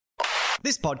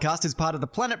This podcast is part of the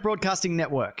Planet Broadcasting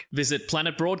Network. Visit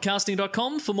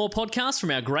planetbroadcasting.com for more podcasts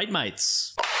from our great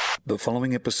mates. The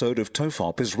following episode of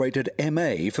TOFOP is rated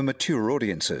MA for mature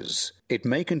audiences. It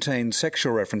may contain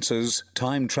sexual references,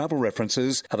 time travel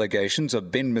references, allegations of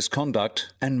bin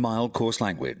misconduct, and mild coarse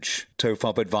language.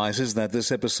 TOFOP advises that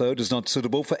this episode is not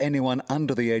suitable for anyone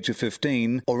under the age of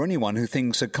 15 or anyone who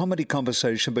thinks a comedy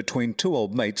conversation between two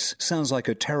old mates sounds like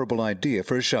a terrible idea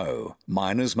for a show.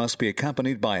 Minors must be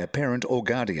accompanied by a parent or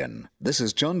guardian. This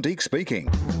is John Deek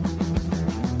speaking.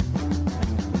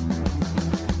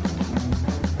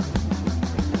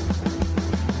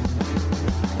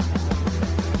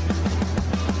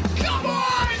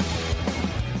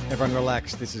 Everyone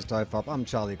relax, this is TOFOP. I'm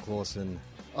Charlie Clausen.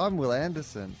 I'm Will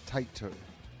Anderson. Take two.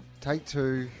 Take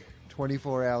two,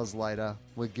 24 hours later,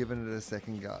 we're giving it a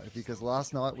second go. Because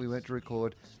last night we went to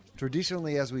record,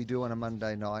 traditionally as we do on a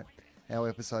Monday night, our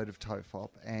episode of TOFOP.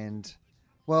 And,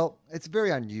 well, it's very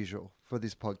unusual for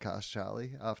this podcast,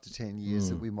 Charlie, after 10 years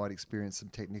that we might experience some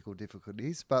technical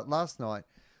difficulties. But last night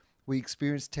we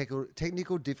experienced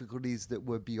technical difficulties that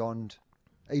were beyond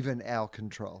even our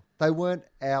control. They weren't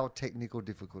our technical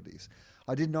difficulties.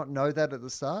 I did not know that at the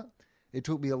start. It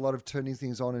took me a lot of turning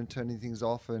things on and turning things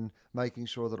off and making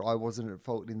sure that I wasn't at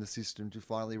fault in the system to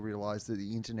finally realize that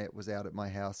the internet was out at my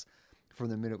house from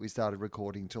the minute we started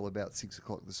recording till about 6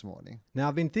 o'clock this morning. Now,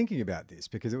 I've been thinking about this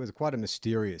because it was quite a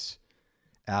mysterious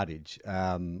outage.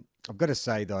 I've got to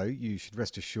say, though, you should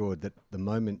rest assured that the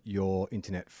moment your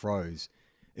internet froze,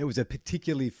 it was a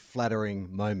particularly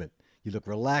flattering moment. You look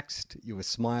relaxed, you were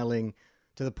smiling,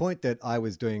 to the point that I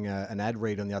was doing an ad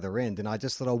read on the other end, and I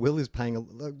just thought, Will is paying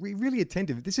really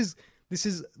attentive. This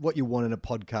is what you want in a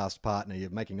podcast partner.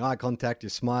 You're making eye contact, you're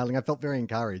smiling. I felt very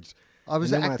encouraged. I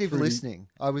was active listening.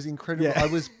 I was incredible. Yeah. I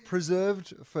was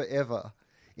preserved forever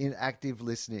in active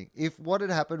listening. If what had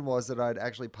happened was that I'd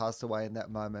actually passed away in that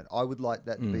moment, I would like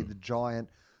that to be the giant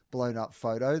blown up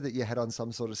photo that you had on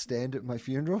some sort of stand at my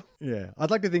funeral. Yeah. I'd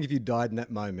like to think if you died in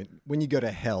that moment, when you go to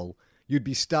hell, you'd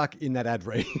be stuck in that ad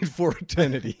read for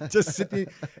eternity. Just sitting,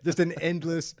 just an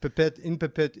endless, in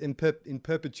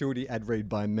perpetuity ad read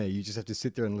by me. You just have to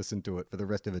sit there and listen to it for the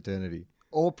rest of eternity.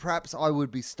 Or perhaps I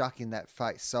would be stuck in that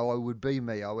face. So I would be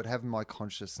me. I would have my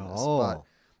consciousness, but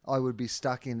I would be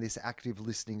stuck in this active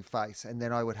listening face. And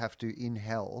then I would have to, in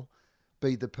hell,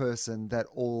 be the person that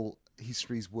all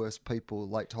history's worst people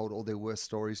told all their worst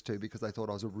stories to because they thought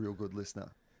I was a real good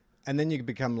listener. And then you could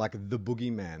become like the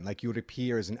boogeyman. Like you would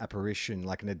appear as an apparition,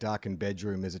 like in a darkened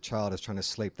bedroom as a child is trying to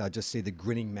sleep. They'd just see the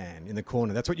grinning man in the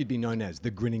corner. That's what you'd be known as, the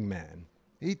grinning man.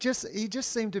 He just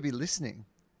seemed to be listening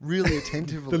really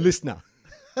attentively. The listener.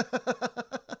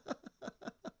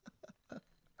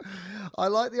 I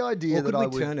like the idea that I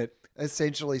would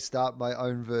essentially start my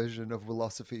own version of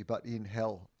philosophy, but in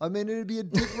hell. I mean, it'd be a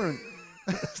different...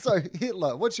 So,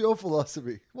 Hitler, what's your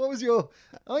philosophy? What was your...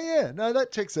 Oh, yeah, no,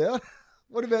 that checks out.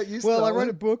 What about you, Well, I wrote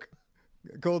a book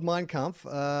called Mein Kampf. It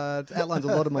outlines a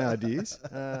lot of my ideas.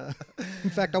 In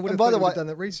fact, I would have done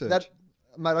that research.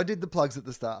 Mate, I did the plugs at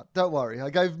the start. Don't worry. I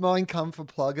gave Mein Kampf a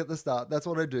plug at the start. That's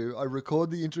what I do. I record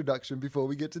the introduction before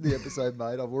we get to the episode,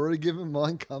 mate. I've already given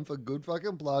Mein Kampf a good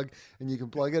fucking plug, and you can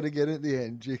plug it again at the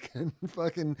end. You can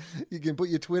put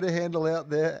your Twitter handle out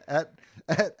there at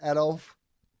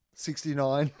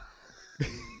Adolf69.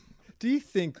 Do you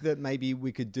think that maybe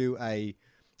we could do a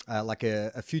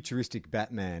futuristic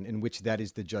Batman in which that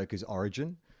is the Joker's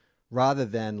origin, rather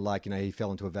than he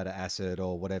fell into a vat of acid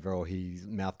or whatever, or his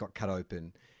mouth got cut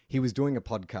open? He was doing a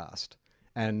podcast,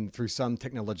 and through some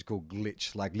technological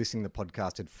glitch, like listening to the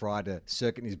podcast, had fried a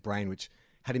circuit in his brain which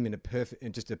had him in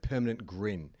just a permanent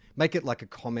grin. Make it like a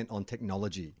comment on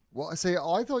technology. Well, see,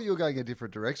 I thought you were going a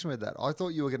different direction with that. I thought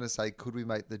you were going to say, could we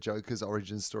make the Joker's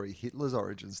origin story Hitler's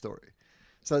origin story?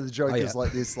 So the Joker's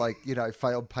like this,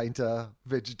 failed painter,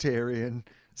 vegetarian.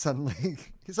 Suddenly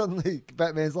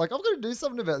Batman's like, I'm going to do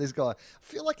something about this guy. I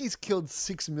feel like he's killed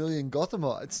 6 million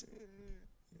Gothamites.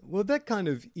 Well, that kind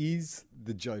of is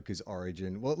the Joker's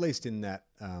origin. Well, at least in that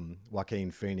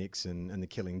Joaquin Phoenix and The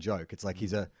Killing Joke. It's like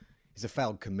he's a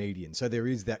failed comedian. So there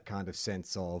is that kind of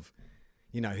sense of,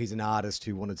 he's an artist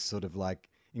who wanted to sort of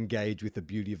engage with the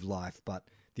beauty of life, but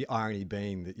the irony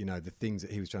being that, the things that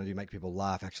he was trying to do make people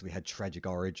laugh actually had tragic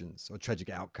origins or tragic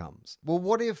outcomes. Well,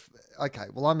 what if... Okay,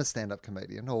 well, I'm a stand-up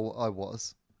comedian, or I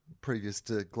was, previous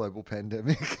to global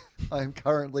pandemic. I am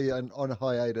currently on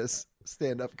hiatus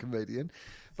stand-up comedian.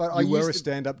 But you were a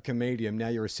stand-up comedian, now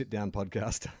you're a sit-down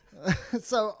podcaster.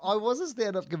 So I was a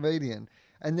stand-up comedian,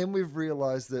 and then we've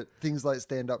realised that things like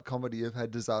stand-up comedy have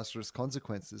had disastrous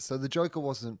consequences. So the Joker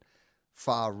wasn't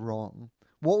far wrong.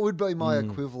 What would be my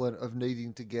equivalent of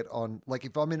needing to get on,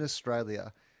 if I'm in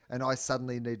Australia and I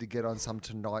suddenly need to get on some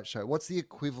Tonight Show. What's the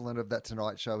equivalent of that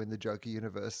Tonight Show in the Joker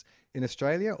universe? In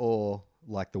Australia or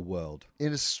like the world?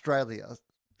 In Australia.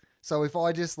 So if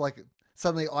I just like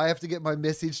suddenly I have to get my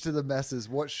message to the masses,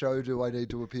 what show do I need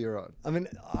to appear on? I mean,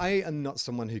 I am not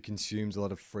someone who consumes a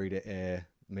lot of free-to-air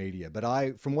media,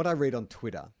 but from what I read on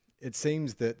Twitter, it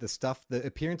seems that the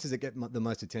appearances that get the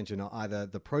most attention are either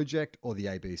the Project or the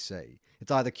ABC.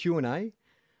 It's either Q&A,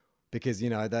 because, you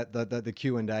know, that the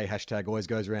Q&A hashtag always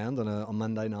goes around on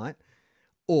Monday night,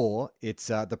 or it's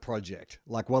the Project.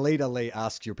 Like Waleed Ali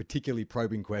asks you a particularly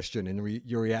probing question, and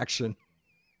your reaction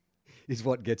is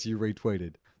what gets you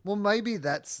retweeted. Well, maybe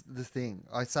that's the thing.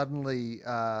 I suddenly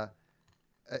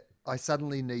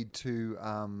need to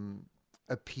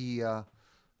appear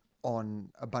on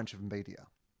a bunch of media.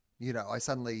 You know, I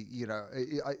suddenly, you know,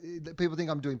 people think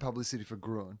I'm doing publicity for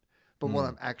Gruen, but what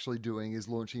I'm actually doing is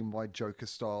launching my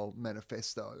Joker-style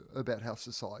manifesto about how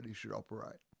society should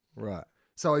operate. Right.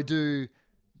 So I do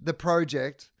the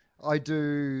Project, I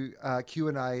do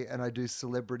Q&A, and I do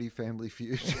Celebrity Family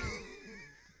Feud.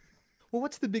 Well,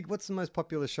 what's the most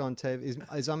popular show on TV?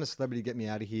 Is I'm a Celebrity, Get Me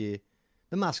Out of Here.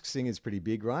 The Masked Singer is pretty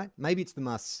big, right? Maybe it's The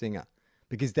Masked Singer,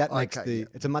 because that makes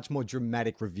it's a much more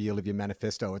dramatic reveal of your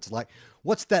manifesto. It's like,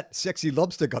 what's that sexy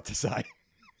lobster got to say?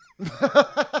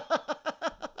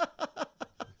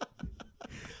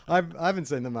 I haven't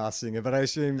seen The Masked Singer, but I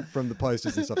assume from the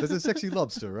posters and stuff, there's a sexy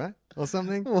lobster, right? Or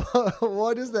something?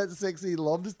 Why does that sexy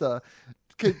lobster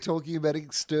keep talking about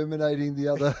exterminating the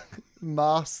other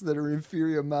masks that are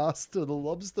inferior masks to the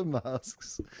lobster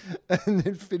masks, and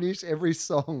then finish every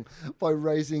song by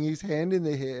raising his hand in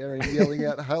the air and yelling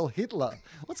out "Hail Hitler"?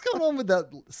 What's going on with that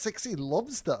sexy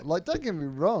lobster? Like, don't get me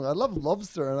wrong, I love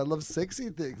lobster and I love sexy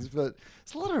things, but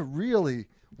there's a lot of really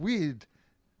weird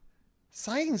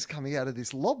sayings coming out of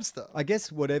this lobster. I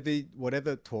guess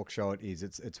whatever talk show it is,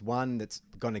 it's one that's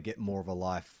going to get more of a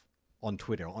life on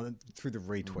Twitter, through the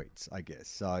retweets, I guess.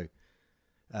 So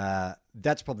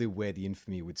that's probably where the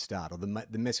infamy would start, or the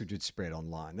message would spread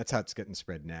online. That's how it's getting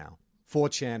spread now.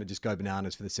 4chan would just go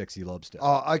bananas for the sexy lobster.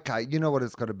 Oh, okay. You know what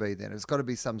it's got to be then? It's got to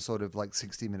be some sort of like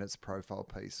 60 Minutes profile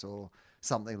piece or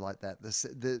something like that.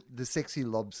 The sexy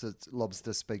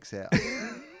lobster speaks out.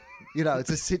 You know, it's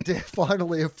a sit down,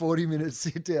 finally a 40-minute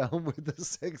sit down with the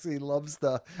sexy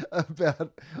lobster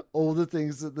about all the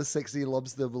things that the sexy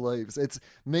lobster believes. It's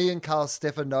me and Karl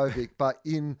Stefanovic, but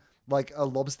in like a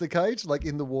lobster cage, like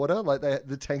in the water, like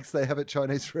the tanks they have at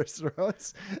Chinese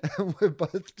restaurants. And we're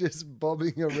both just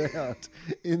bobbing around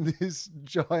in this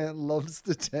giant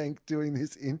lobster tank doing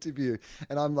this interview.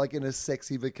 And I'm like in a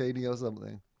sexy bikini or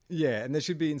something. Yeah, and there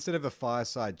should be, instead of a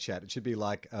fireside chat, it should be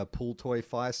like a pool toy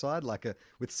fireside, like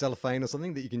with cellophane or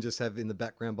something that you can just have in the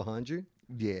background behind you.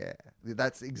 Yeah,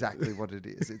 that's exactly what it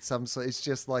is. It's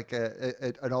just like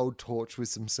an old torch with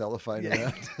some cellophane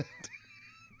around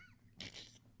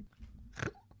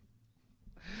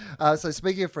it. So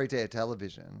speaking of free-to-air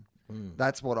television,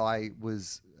 that's what I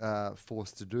was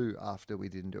forced to do after we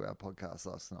didn't do our podcast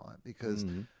last night, because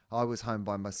I was home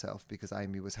by myself because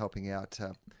Amy was helping out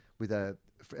with a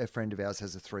friend of ours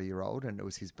has a 3-year-old, and it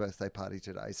was his birthday party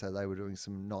today. So they were doing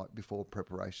some night before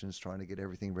preparations, trying to get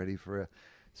everything ready for a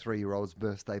 3-year-old's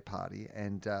birthday party.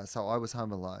 And so I was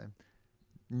home alone,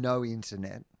 no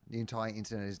internet. The entire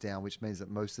internet is down, which means that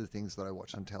most of the things that I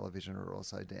watch on television are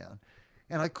also down.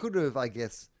 And I could have, I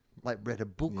guess, like read a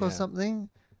book or something,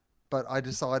 but I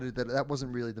decided that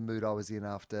wasn't really the mood I was in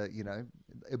after, you know,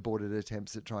 aborted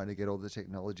attempts at trying to get all the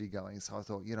technology going. So I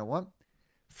thought, you know what?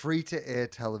 Free-to-air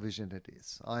television it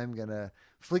is. I'm going to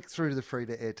flick through the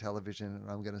free-to-air television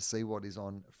and I'm going to see what is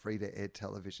on free-to-air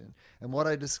television. And what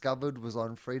I discovered was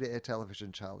on free-to-air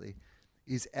television, Charlie,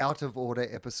 is out-of-order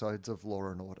episodes of Law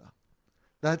and Order.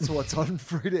 That's what's on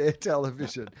free-to-air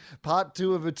television. Part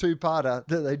 2 of a 2-parter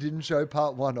that they didn't show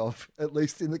part 1 of, at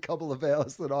least in the couple of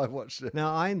hours that I watched it.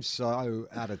 Now, I'm so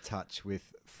out of touch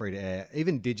with free-to-air,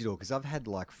 even digital, because I've had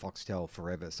like Foxtel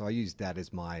forever. So I use that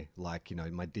as my, like, you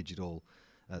know, my digital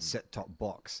set-top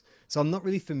box. So I'm not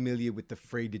really familiar with the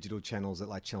free digital channels that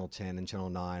like Channel 10 and Channel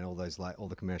 9, all those, like all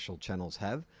the commercial channels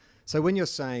have. So when you're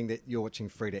saying that you're watching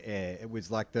free-to-air, it was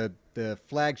like the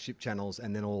flagship channels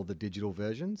and then all the digital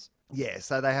versions? Yeah,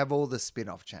 so they have all the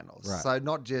spin-off channels. Right. So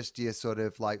not just your sort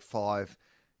of like 5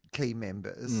 key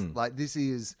members. Like this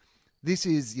is,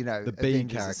 you know, The B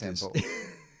Avengers characters. Assemble.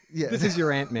 Yeah. This is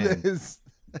your Ant-Man. There's-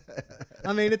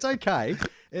 I mean, it's okay.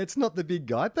 It's not the big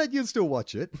guy, but you'll still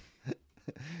watch it.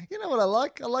 You know what I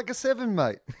like? I like a 7,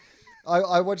 mate.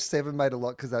 I watch 7, mate, a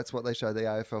lot because that's what they show the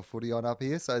AFL footy on up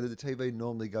here. So the TV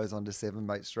normally goes on to 7,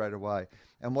 mate straight away.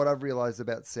 And what I've realised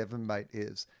about 7, mate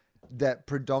is that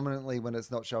predominantly when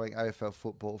it's not showing AFL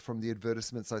football, from the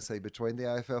advertisements I see between the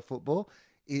AFL football,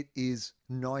 it is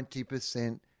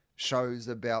 90% shows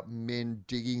about men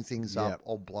digging things Yep. up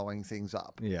or blowing things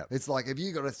up. Yep. It's like, if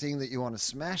you got a thing that you want to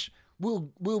smash,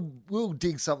 we'll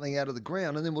dig something out of the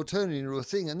ground and then we'll turn it into a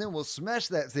thing and then we'll smash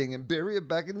that thing and bury it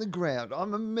back in the ground.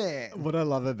 I'm a man. What I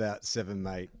love about Seven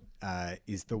Mate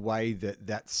is the way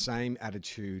that same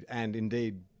attitude and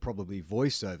indeed probably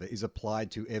voiceover is applied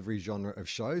to every genre of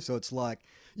show. So it's like,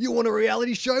 you want a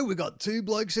reality show? We got two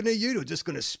blokes in a ute who are just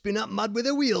going to spin up mud with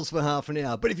their wheels for half an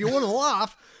hour. But if you want to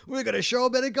laugh, we're going to show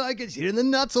about a guy who gets hit in the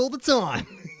nuts all the time.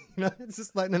 You know, it's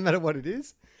just like, no matter what it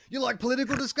is. You like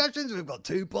political discussions? We've got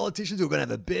two politicians who are going to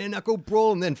have a bare knuckle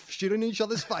brawl and then shit in each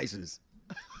other's faces.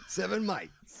 Seven Mate.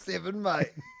 Seven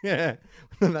Mate. Yeah.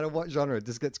 No matter what genre, it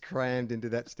just gets crammed into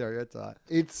that stereotype.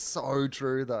 It's so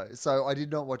true, though. So I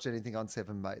did not watch anything on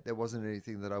Seven Mate. There wasn't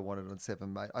anything that I wanted on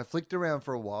Seven Mate. I flicked around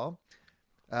for a while,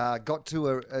 got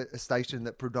to a station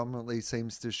that predominantly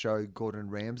seems to show Gordon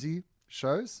Ramsay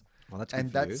shows. Well, that's good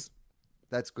and for you.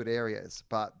 that's good areas.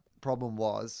 But problem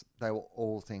was they were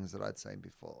all things that I'd seen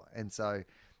before. And so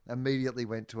immediately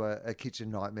went to a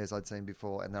Kitchen Nightmares I'd seen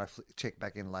before, and then I checked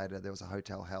back in later. There was a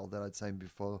Hotel Hell that I'd seen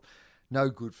before. No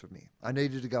good for me. I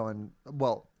needed to go and,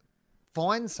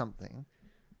 find something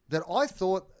that I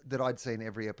thought that I'd seen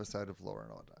every episode of Law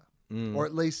and Order. Or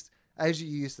at least, as you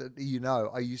used to,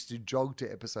 I used to jog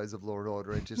to episodes of Law and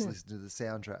Order and just listen to the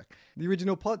soundtrack. The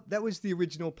original that was the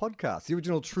original podcast. The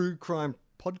original true crime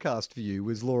podcast for you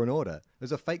was Law and Order. It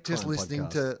was a fake crime Just listening podcast.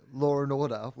 to Law and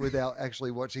Order without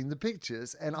actually watching the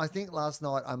pictures. And I think last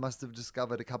night I must have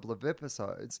discovered a couple of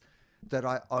episodes that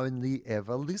I only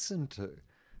ever listened to.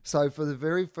 So for the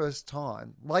very first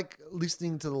time, like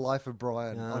listening to The Life of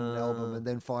Brian on an album and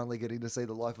then finally getting to see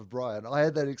The Life of Brian, I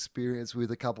had that experience with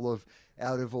a couple of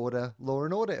out of order Law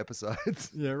and Order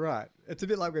episodes. Yeah, right. It's a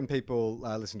bit like when people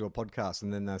listen to a podcast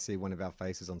and then they see one of our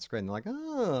faces on screen. They're like,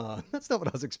 oh, that's not what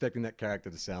I was expecting that character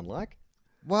to sound like.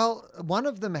 Well, one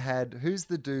of them had, who's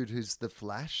the dude who's the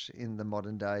Flash in the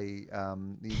modern day,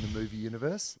 in the movie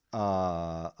universe?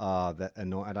 That I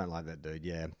don't like that dude.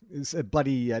 Yeah, it's a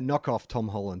bloody knockoff Tom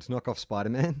Holland, knockoff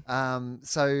Spider-Man.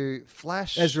 So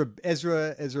Flash, Ezra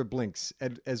Blinks,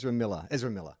 Ezra Miller.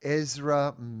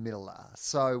 Ezra Miller.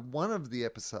 So one of the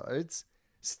episodes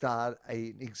starred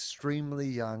an extremely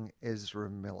young Ezra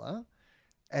Miller,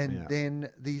 and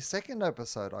then the second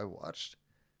episode I watched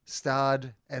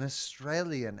starred an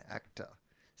Australian actor.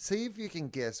 See if you can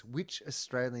guess which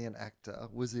Australian actor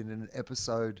was in an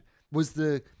episode, was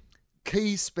the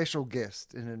key special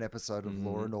guest in an episode of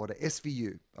Law and Order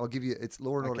SVU. I'll give you, it's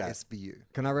Law and Order SVU.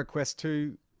 Can I request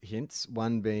two hints?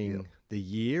 One being the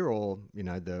year or,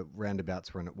 the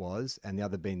roundabouts when it was, and the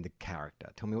other being the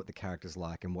character. Tell me what the character's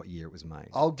like and what year it was made.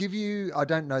 I'll give you, I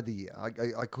don't know the year.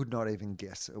 I could not even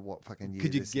guess at what fucking year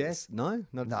Could you this guess? is. No?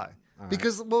 No.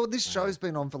 Because, this show's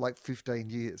been on for like 15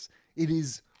 years. It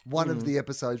is one of the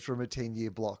episodes from a 10-year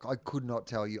block. I could not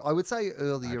tell you. I would say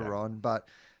earlier on, but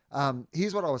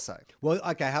here's what I was saying. Well,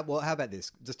 okay. How about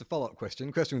this? Just a follow-up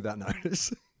question without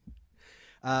notice.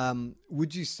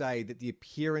 Would you say that the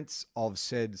appearance of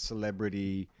said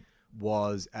celebrity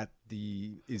was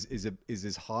is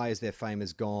as high as their fame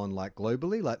has gone, like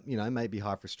globally? Like, maybe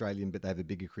high for Australian, but they have a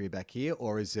bigger career back here?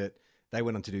 Or is it they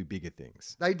went on to do bigger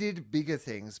things? They did bigger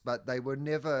things, but they were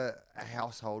never a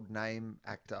household name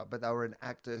actor, but they were an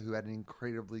actor who had an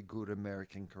incredibly good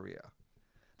American career.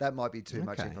 That might be too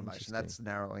much information. That's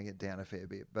narrowing it down a fair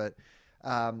bit. But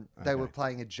they were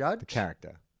playing a judge. The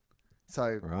character.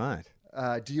 So, right.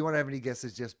 Do you want to have any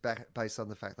guesses just based on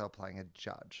the fact they were playing a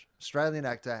judge? Australian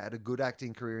actor, had a good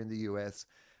acting career in the US,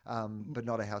 but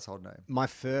not a household name. My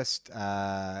first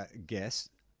guess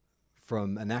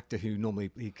from an actor who normally,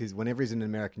 because whenever he's in an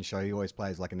American show, he always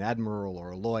plays like an admiral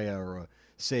or a lawyer or a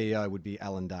CEO, would be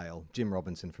Alan Dale, Jim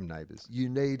Robinson from Neighbours. You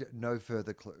need no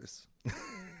further clues.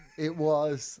 It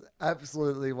was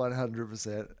absolutely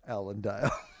 100% Alan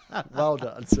Dale. Well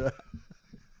done, sir.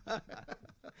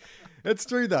 It's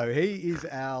true though. He is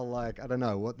our I don't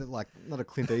know not a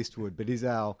Clint Eastwood, but he's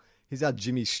our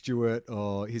Jimmy Stewart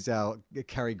or he's our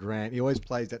Cary Grant. He always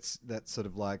plays that sort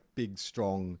of like big,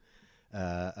 strong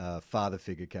father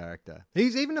figure character.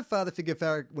 He's even a father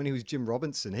figure when he was Jim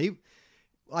Robinson.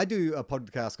 I do a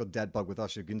podcast called Dad Bug with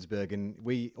Osher Günsberg, and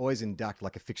we always induct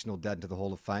like a fictional dad into the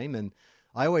Hall of Fame. And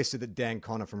I always said that Dan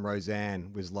Connor from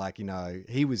Roseanne was like,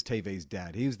 he was TV's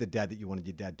dad. He was the dad that you wanted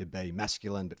your dad to be,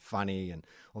 masculine but funny and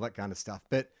all that kind of stuff.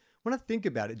 But when I think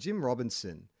about it, Jim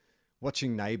Robinson,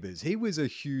 watching Neighbours, he was a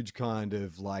huge kind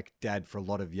of like dad for a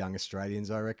lot of young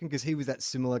Australians, I reckon, because he was that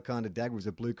similar kind of dad. He was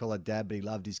a blue-collar dad, but he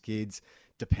loved his kids,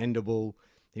 dependable.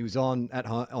 He was on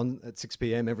at 6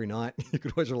 p.m. every night. You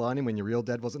could always rely on him when your real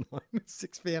dad wasn't home at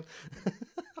 6 p.m. Am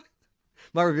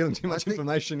I revealing too much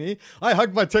information here? I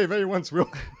hugged my TV once, Will.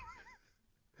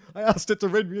 I asked it to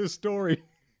read me a story.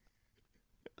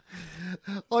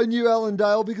 I knew Alan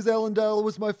Dale because Alan Dale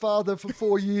was my father for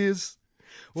 4 years.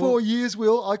 4 years,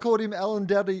 Will. I called him Alan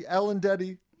Daddy. Alan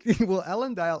Daddy. Well,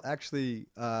 Alan Dale actually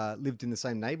lived in the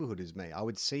same neighbourhood as me. I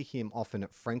would see him often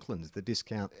at Franklin's, the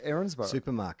discount Erinsborough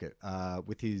supermarket,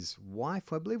 with his wife,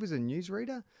 who I believe was a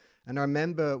newsreader. And I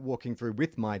remember walking through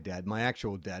with my dad, my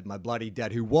actual dad, my bloody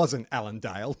dad, who wasn't Alan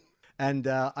Dale. And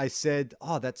I said,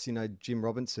 oh, that's, Jim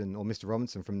Robinson or Mr.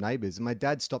 Robinson from Neighbours. And my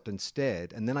dad stopped and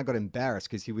stared. And then I got embarrassed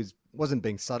because he wasn't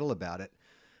being subtle about it.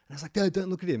 And I was like, Dad, don't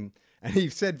look at him. And he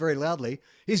said very loudly,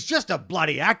 he's just a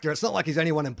bloody actor. It's not like he's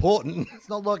anyone important. It's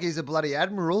not like he's a bloody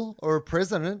admiral or a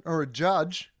president or a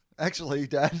judge. Actually,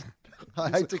 Dad, I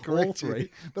hate to correct you,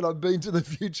 but I've been to the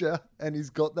future and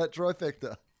he's got that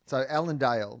trifecta. So Alan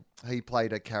Dale, he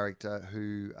played a character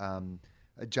who,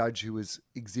 a judge who was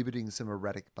exhibiting some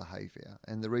erratic behaviour.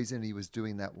 And the reason he was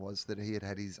doing that was that he had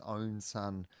had his own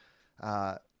son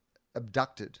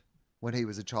abducted when he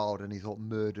was a child and he thought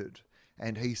murdered.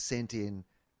 And he sent in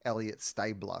Elliot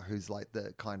Stabler, who's like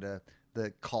the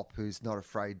cop who's not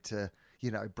afraid to,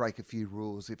 break a few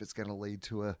rules if it's going to lead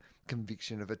to a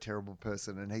conviction of a terrible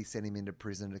person. And he sent him into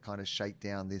prison to kind of shake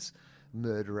down this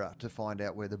murderer to find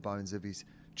out where the bones of his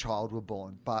child were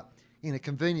born. But in a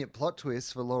convenient plot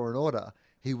twist for Law and Order,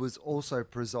 he was also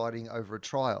presiding over a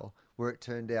trial where it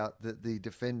turned out that the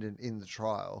defendant in the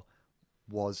trial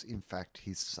was in fact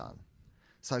his son.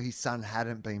 So his son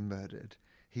hadn't been murdered.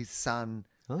 His son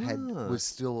was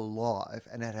still alive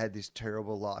and had this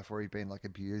terrible life where he'd been like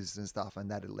abused and stuff,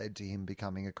 and that had led to him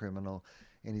becoming a criminal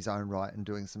in his own right and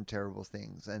doing some terrible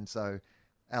things. And so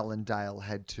Alan Dale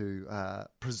had to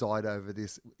preside over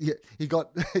this. Yeah, he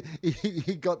got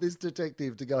he got this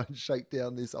detective to go and shake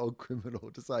down this old criminal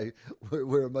to say,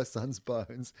 where are my son's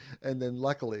bones? And then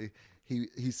luckily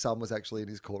his son was actually in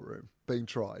his courtroom being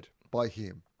tried by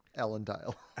him, Alan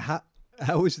Dale. How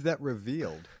was that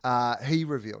revealed? He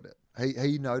revealed it.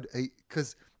 He know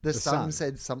because the son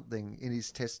said something in his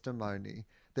testimony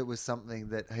that was something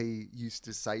that he used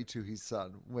to say to his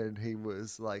son when he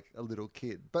was like a little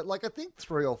kid. But like I think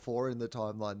 3 or 4 in the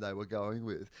timeline they were going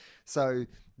with. So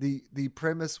the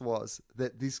premise was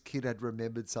that this kid had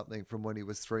remembered something from when he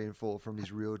was 3 and 4 from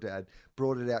his real dad,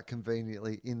 brought it out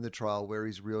conveniently in the trial where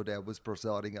his real dad was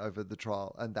presiding over the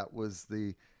trial, and that was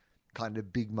the kind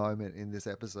of big moment in this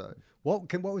episode.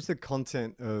 What was the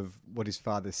content of what his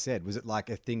father said? Was it like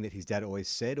a thing that his dad always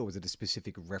said, or was it a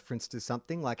specific reference to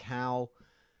something? Like how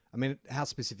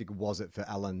specific was it for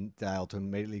Alan Dale to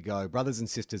immediately go, brothers and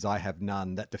sisters, I have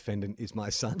none. That defendant is my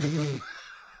son.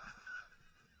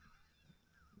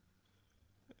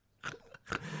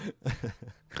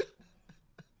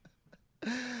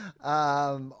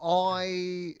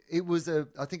 I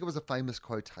think it was a famous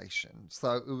quotation.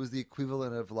 So it was the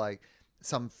equivalent of like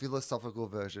some philosophical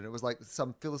version. It was like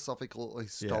some philosophical or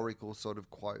historical sort of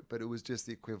quote, but it was just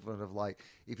the equivalent of like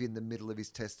if in the middle of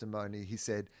his testimony he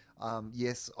said,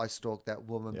 yes, I stalked that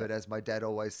woman, but as my dad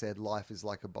always said, life is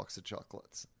like a box of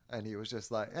chocolates. And he was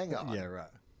just like, hang on. Yeah,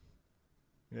 right.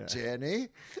 Yeah. Jenny?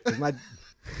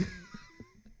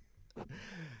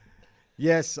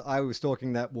 Yes, I was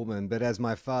stalking that woman, but as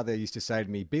my father used to say to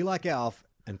me, be like Alf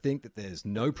and think that there's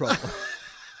no problem.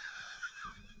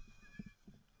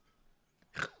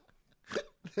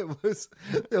 There was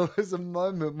a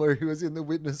moment where he was in the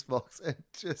witness box and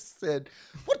just said,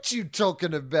 "What you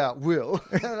talking about, Will?"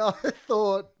 And I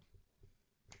thought,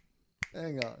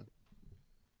 hang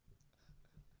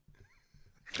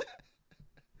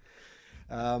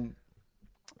on.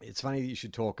 It's funny that you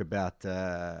should talk about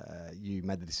you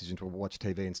made the decision to watch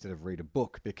TV instead of read a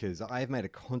book, because I have made a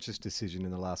conscious decision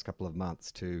in the last couple of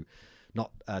months to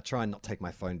not try and not take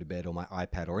my phone to bed or my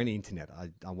iPad or any internet.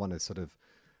 I want to sort of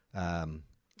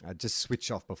just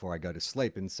switch off before I go to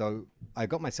sleep. And so I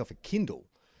got myself a Kindle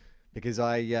because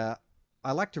I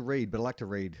like to read, but I like to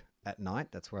read at night.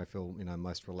 That's where I feel,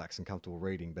 most relaxed and comfortable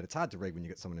reading. But it's hard to read when you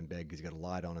get someone in bed because you got a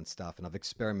light on and stuff. And I've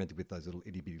experimented with those little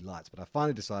itty bitty lights, but I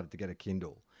finally decided to get a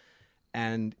Kindle,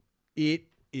 and it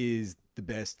is the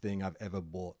best thing I've ever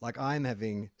bought. Like, I'm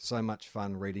having so much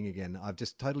fun reading again. I've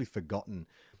just totally forgotten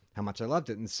how much I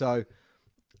loved it. And so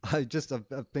I've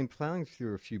been plowing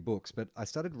through a few books, but I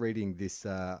started reading this.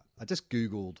 I just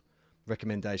Googled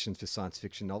recommendations for science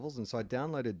fiction novels. And so I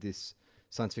downloaded this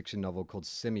science fiction novel called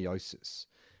Semiosis,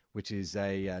 which is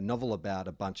a novel about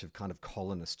a bunch of kind of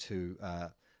colonists who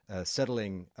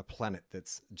settling a planet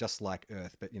that's just like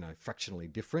Earth, but, fractionally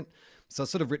different. So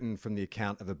it's sort of written from the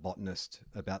account of a botanist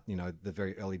about, the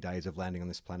very early days of landing on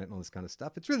this planet and all this kind of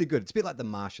stuff. It's really good. It's a bit like The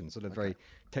Martian, sort of very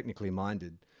technically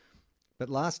minded. But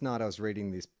last night I was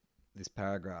reading this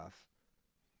paragraph,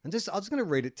 and I was going to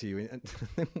read it to you, and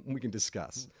then we can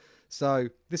discuss. So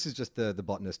this is just the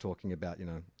botanist talking about,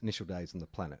 initial days on the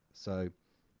planet. So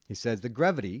he says, the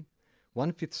gravity,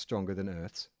 1/5 stronger than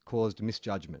Earth's, caused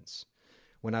misjudgments.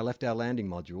 When I left our landing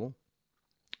module,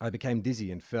 I became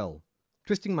dizzy and fell,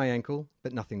 twisting my ankle,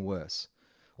 but nothing worse,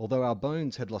 although our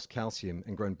bones had lost calcium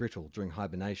and grown brittle during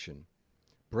hibernation.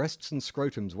 Breasts and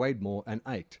scrotums weighed more and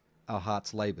ached. Our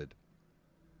hearts laboured.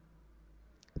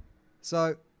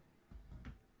 So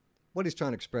what he's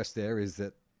trying to express there is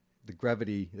that the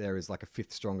gravity there is like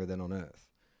 1/5 stronger than on Earth.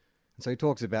 And so he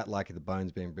talks about like the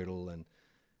bones being brittle. And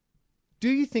do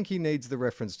you think he needs the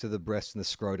reference to the breast and the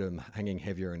scrotum hanging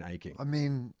heavier and aching? I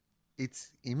mean,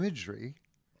 it's imagery.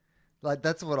 Like,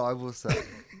 that's what I will say.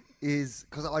 Is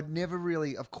because I'd never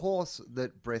really, of course,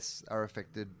 that breasts are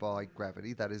affected by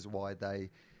gravity. That is why they,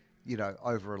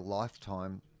 over a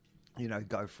lifetime,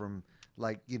 go from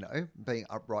being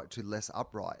upright to less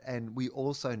upright. And we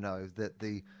also know that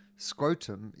the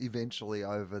scrotum eventually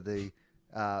over the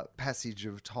passage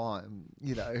of time,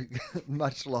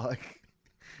 much like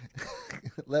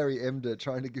Larry Emder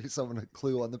trying to give someone a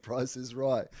clue on The Price is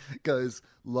Right, goes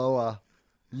lower,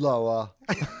 lower,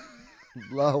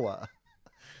 lower.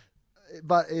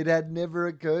 But it had never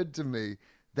occurred to me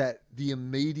that the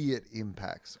immediate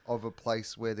impacts of a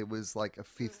place where there was like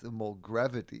 1/5 or more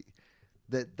gravity,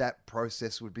 that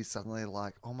process would be suddenly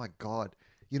like, oh my God,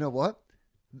 you know what?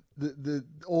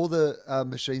 All the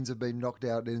machines have been knocked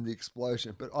out in the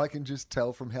explosion, but I can just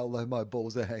tell from how low my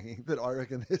balls are hanging that I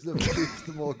reckon there's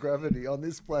 1/5 more gravity on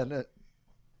this planet.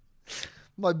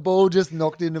 My ball just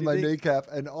knocked into my kneecap,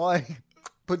 and I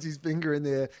puts his finger in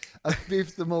there.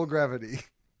 1/5 more gravity.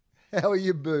 How are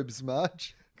your boobs,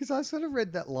 Marge? Because I sort of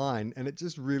read that line, and it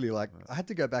just really I had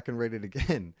to go back and read it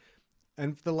again.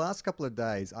 And for the last couple of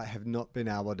days, I have not been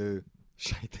able to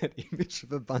shake that image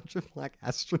of a bunch of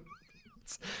astronauts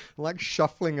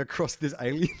shuffling across this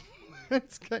alien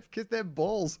landscape because their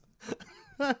balls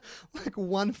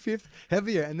 1/5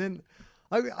 heavier. And then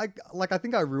I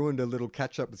think I ruined a little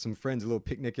catch up with some friends, a little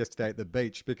picnic yesterday at the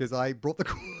beach, because I brought the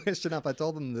question up. I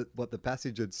told them what the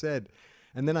passage had said.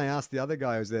 And then I asked the other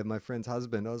guy who was there, my friend's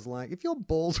husband, I was like, if your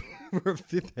balls were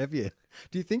 1/5 heavier,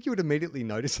 do you think you would immediately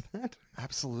notice that?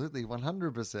 Absolutely,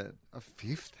 100%.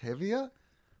 1/5 heavier?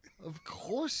 Of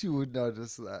course you would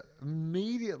notice that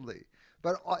immediately.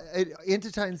 But it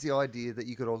entertains the idea that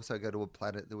you could also go to a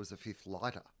planet that was 1/5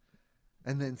 lighter.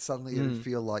 And then suddenly it would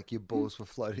feel like your balls were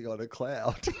floating on a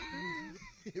cloud.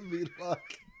 It'd be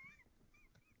like,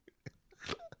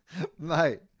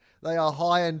 mate, they are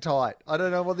high and tight. I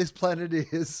don't know what this planet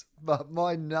is, but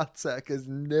my nutsack has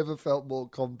never felt more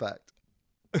compact.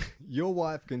 Your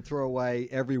wife can throw away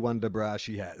every Wonder Bra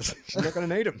she has. She's not going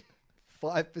to need them.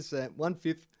 5%,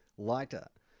 1/5 lighter.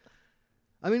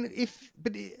 I mean,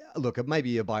 look,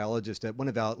 maybe a biologist, one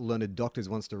of our learned doctors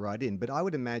wants to write in, but I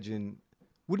would imagine,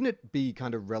 wouldn't it be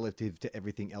kind of relative to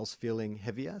everything else feeling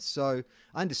heavier? So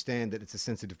I understand that it's a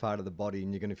sensitive part of the body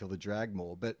and you're going to feel the drag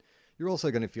more, but you're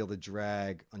also going to feel the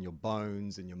drag on your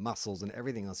bones and your muscles and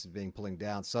everything else is being pulling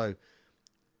down. So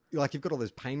you've got all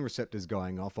those pain receptors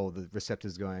going off, or the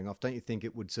receptors going off. Don't you think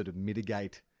it would sort of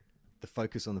mitigate the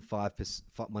focus on the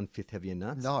 1/5 heavier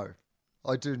nuts? No,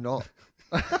 I do not.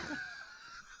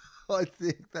 I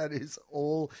think that is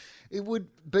all. It would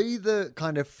be the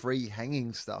kind of free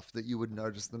hanging stuff that you would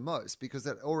notice the most, because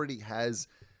it already has,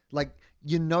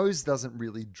 your nose doesn't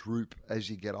really droop as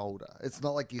you get older. It's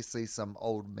not like you see some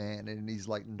old man and his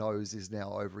nose is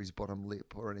now over his bottom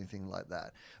lip or anything like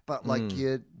that. But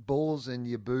your balls and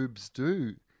your boobs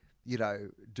do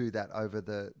that over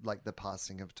the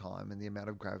passing of time and the amount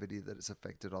of gravity that it's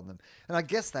affected on them. And I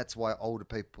guess that's why older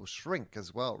people shrink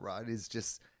as well, right? It's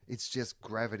just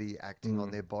gravity acting on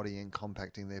their body and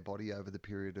compacting their body over the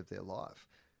period of their life.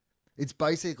 It's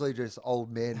basically just old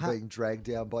men being dragged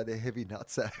down by their heavy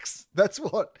nutsacks. That's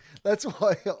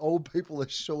why old people are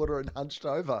shorter and hunched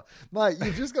over. Mate,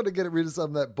 you've just got to get rid of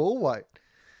some of that ball weight.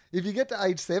 If you get to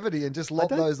age 70 and just lop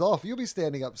those off, you'll be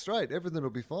standing up straight. Everything will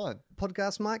be fine.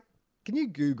 Podcast Mike, can you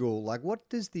Google, what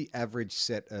does the average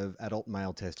set of adult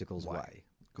male testicles weigh?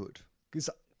 Good. Because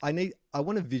I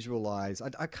want to visualize,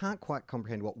 I can't quite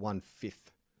comprehend what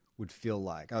 1/5 would feel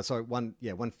like. Oh, sorry,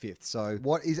 1/5. So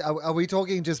What is? Are we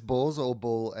talking just balls or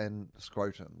ball and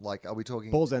scrotum? Like, are we talking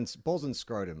balls and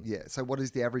scrotum. Yeah. So, what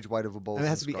is the average weight of a ball? And it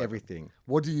has to be everything.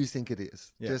 What do you think it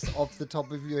is? Yeah. Just off the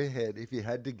top of your head, if you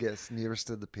had to guess nearest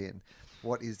to the pin,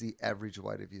 what is the average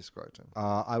weight of your scrotum?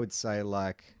 I would say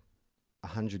like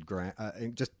 100 gram,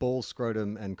 just balls,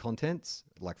 scrotum, and contents,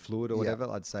 like fluid or whatever.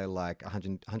 I'd say like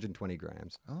 120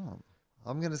 grams. Oh,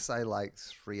 I'm going to say like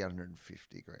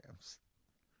 350 grams.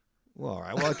 Well, all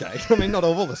right. Well, okay. I mean, not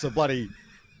all of us are bloody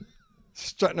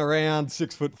strutting around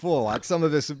 6'4". Like some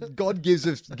of us, God gives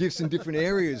us gifts in different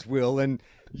areas, Will, and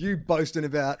you boasting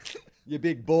about your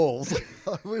big balls.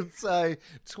 I would say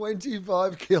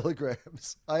 25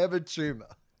 kilograms. I have a tumor.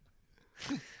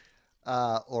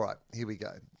 All right, here we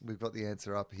go. We've got the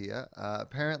answer up here.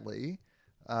 Apparently,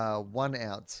 1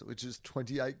 ounce, which is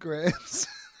 28 grams.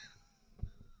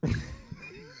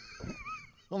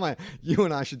 Oh my! You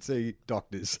and I should see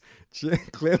doctors.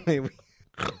 Clearly,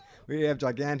 we have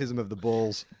gigantism of the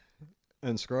balls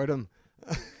and scrotum.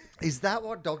 Is that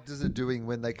what doctors are doing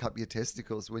when they cut your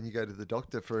testicles when you go to the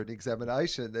doctor for an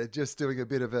examination? They're just doing a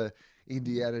bit of a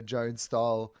Indiana Jones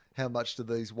style, how much do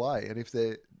these weigh? And if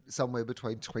they're somewhere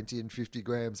between 20 and 50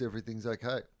 grams, everything's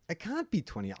okay. It can't be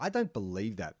 20. I don't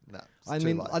believe that. No, I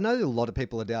mean, I know a lot of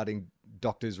people are doubting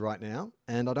doctors right now,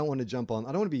 and I don't want to jump on.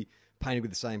 I don't want to be painted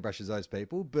with the same brush as those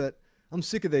people, but I'm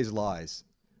sick of these lies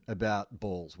about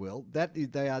balls, Will.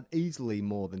 They are easily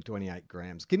more than 28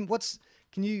 grams. Is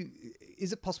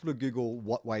it possible to Google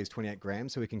what weighs 28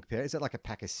 grams so we can compare? Is that like a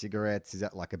pack of cigarettes? Is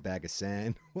that like a bag of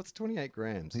sand? What's 28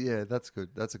 grams? Yeah, that's good.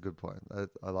 That's a good point.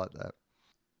 I like that.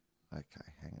 Okay,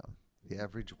 hang on. The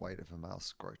average weight of a male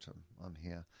scrotum. I'm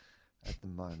here at the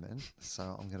moment,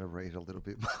 so I'm going to read a little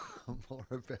bit more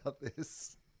about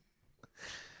this.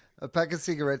 A pack of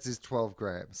cigarettes is 12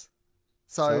 grams.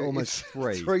 So almost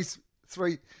three.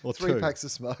 Three two. packs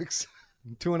of smokes.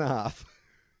 2.5.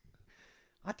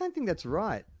 I don't think that's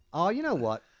right. Oh, you know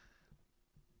what?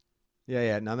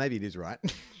 Yeah. No, maybe it is right.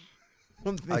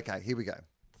 Okay, here we go.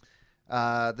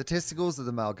 The testicles are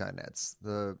the male gonads.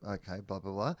 Blah, blah,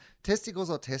 blah. Testicles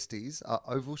or testes are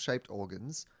oval-shaped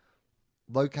organs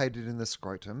located in the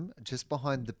scrotum, just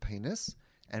behind the penis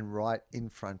and right in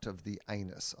front of the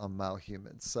anus on male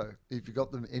humans. So if you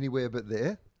got them anywhere but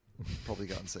there, probably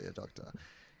go and see a doctor.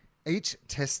 Each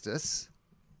testis,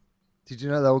 did you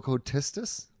know they were called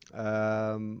testis?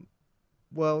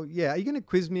 Well, yeah. Are you going to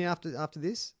quiz me after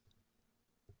this?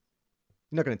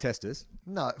 You're not going to test us.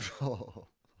 No. Oh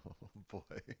boy.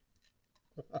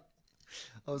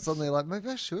 I was suddenly like, maybe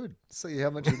I should see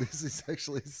how much of this is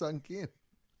actually sunk in.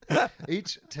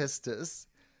 Each testis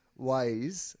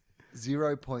weighs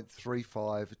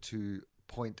 0.35 to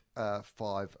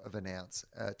 0.5 of an ounce,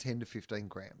 10 to 15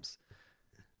 grams.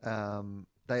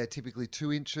 They are typically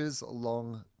 2 inches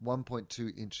long,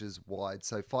 1.2 inches wide.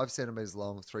 So 5 centimeters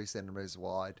long, 3 centimeters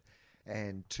wide,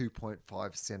 and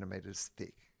 2.5 centimeters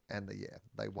thick. And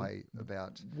they weigh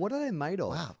about... What are they made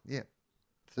of? Wow, yeah.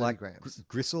 30 like grams.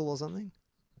 Gristle or something?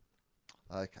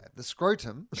 Okay. The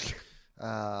scrotum...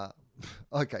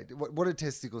 okay. What do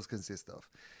testicles consist of?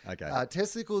 Okay.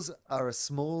 Testicles are a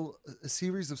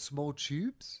series of small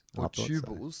tubes or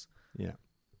tubules. So.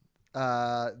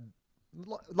 Yeah.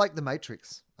 Like the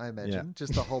Matrix, I imagine. Yeah.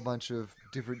 Just a whole bunch of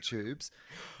different tubes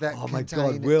that Oh my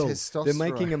contain God, Will, testosterone. they're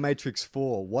making a Matrix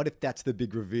 4. What if that's the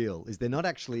big reveal? Is they're not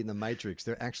actually in the Matrix,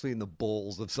 they're actually in the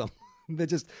balls of some... They're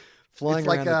just flying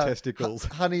around the testicles.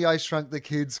 Honey, I Shrunk the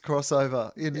Kids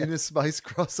crossover, inner space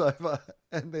crossover.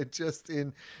 And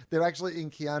they're actually in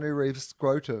Keanu Reeves'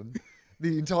 scrotum.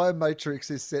 The entire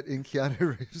Matrix is set in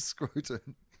Keanu Reeves' scrotum.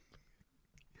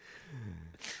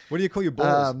 What do you call your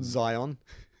balls? Zion?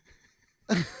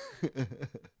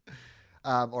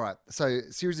 All right. So,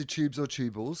 series of tubes or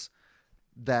tubules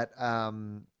that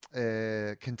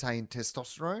contain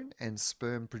testosterone and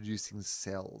sperm-producing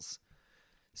cells.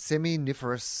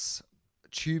 Seminiferous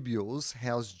tubules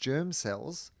house germ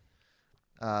cells,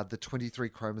 the 23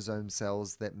 chromosome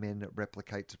cells that men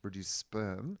replicate to produce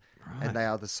sperm, and they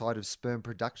are the site of sperm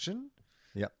production.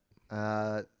 Yep.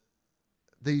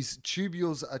 These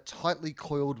tubules are tightly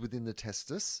coiled within the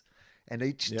testis, and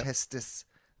each testis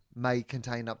may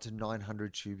contain up to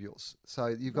 900 tubules. So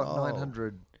you've got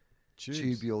 900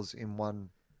 tubules in one.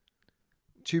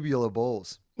 Tubular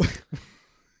balls.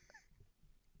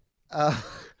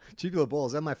 Tubular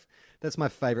Balls. That's my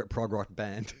favorite prog rock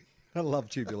band. I love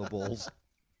Tubular Balls.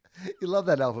 You love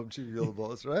that album, Tubular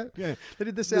Balls, right? Yeah. They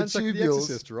did the soundtrack to The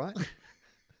Exorcist, right?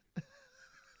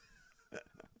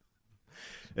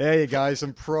 There you go,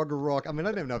 some prog rock. I mean, I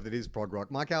don't even know if it is prog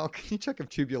rock. Michael, can you check if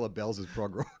Tubular Bells is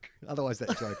prog rock? Otherwise,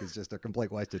 that joke is just a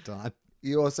complete waste of time.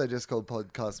 You also just called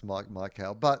podcast Mike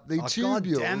Howe, but the God damn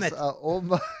tubules it. are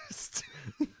almost.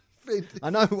 I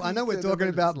know we're talking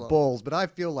about long. balls, but I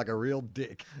feel like a real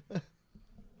dick.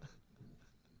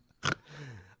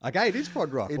 Okay, it is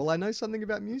prog rock. Well, I know something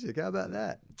about music. How about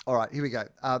that? All right, here we go.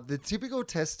 The typical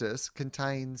testis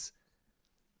contains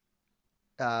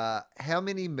how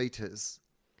many meters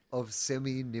of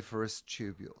seminiferous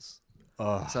tubules?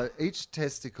 Oh, So each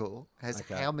testicle has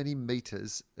Okay. how many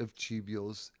meters of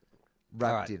tubules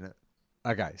wrapped in it?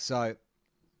 okay. So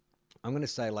I'm going to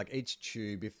say like each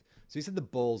tube. So you said the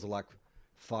balls are like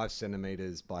 5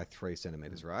 centimeters by 3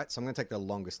 centimeters, right? So I'm going to take the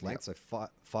longest length, so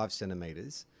 5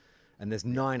 centimeters, and there's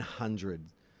 900.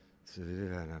 So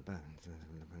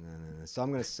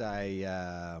I'm going to say.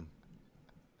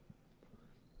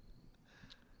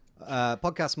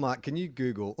 Podcast Mike, can you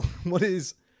Google what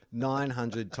is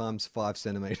 900 times 5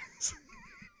 centimeters?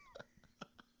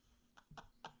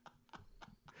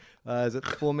 Is it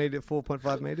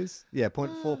 4.5 meters? Yeah,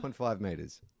 4.5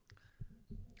 meters.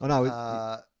 Oh no,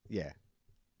 yeah,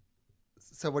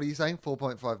 So what are you saying?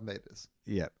 4.5 meters.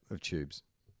 yeah, of tubes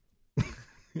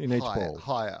in each ball.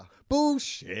 Higher.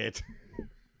 Bullshit.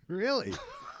 Really?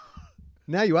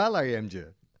 Now you are Larry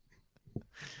Emger.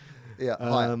 Yeah,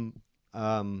 higher.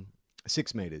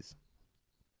 6 meters,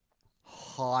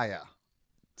 Higher.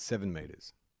 7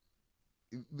 meters,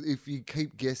 If you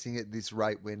keep guessing at this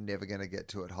rate, we're never going to get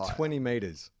to it higher. 20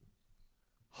 meters,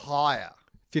 Higher.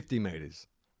 50 meters.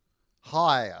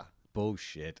 Higher.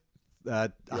 Bullshit.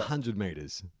 100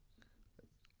 meters.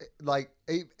 Like,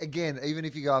 again, even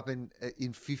if you go up in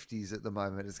 50s at the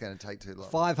moment, it's going to take too long.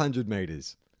 500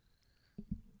 meters.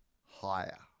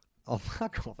 Higher. Oh,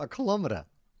 fuck off. A kilometer.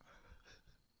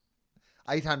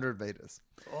 800 meters.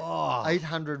 Oh.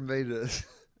 800 meters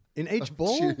In each of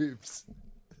ball? tubes.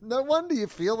 No wonder you're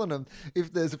feeling them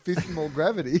if there's a fifth more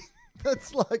gravity.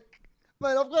 That's like,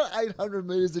 mate, I've got 800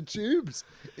 meters of tubes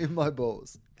in my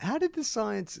balls. How did the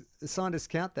scientists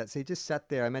count that? So he just sat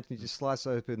there. I imagine he just slice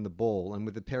open the ball, and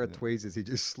with a pair of tweezers, he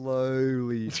just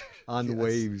slowly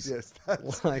unweaves yes,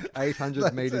 that's- like 800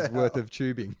 that's meters how. worth of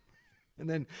tubing. And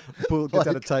then gets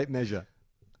out a tape measure.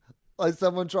 Like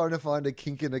someone trying to find a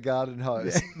kink in a garden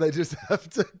hose. They just have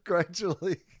to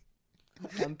gradually.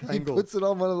 He Untangle. puts it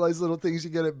on one of those little things you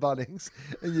get at Bunnings,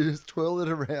 and you just twirl it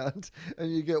around,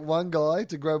 and you get one guy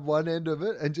to grab one end of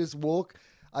it and just walk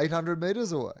 800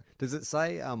 meters away. Does it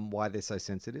say why they're so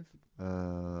sensitive?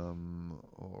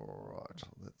 All right,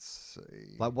 let's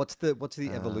see. Like, what's the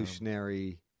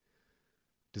evolutionary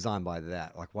design by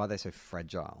that? Like, why are they so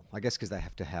fragile? I guess because they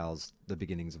have to house the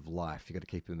beginnings of life. You got to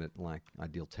keep them at like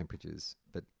ideal temperatures.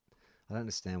 But I don't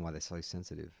understand why they're so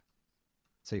sensitive.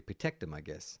 So you protect them, I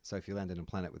guess. So if you landed on a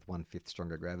planet with 1/5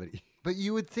 stronger gravity, But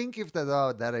you would think if they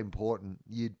are that important,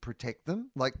 you'd protect them.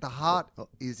 Like the heart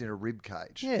is in a rib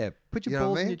cage. yeah, put your You know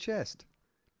what balls I in mean? your chest.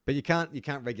 But you can't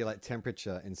regulate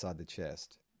temperature inside the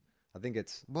chest. I think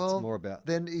it's more about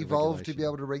then the evolve to regulation. be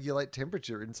able to regulate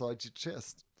temperature inside your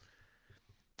chest.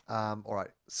 All right.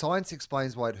 Science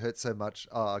explains why it hurts so much.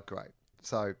 Oh, great.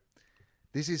 So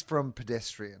this is from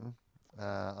Pedestrian.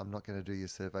 I'm not going to do your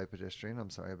survey, Pedestrian. I'm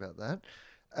sorry about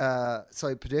that.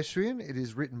 So Pedestrian, it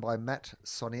is written by Matt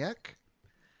Soniak.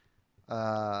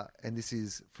 And this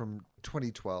is from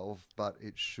 2012, but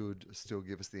it should still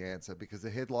give us the answer because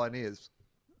the headline is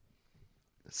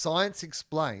Science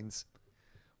explains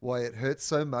why it hurts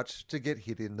so much to get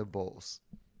hit in the balls.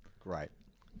 Great.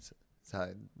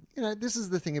 So, this is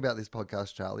the thing about this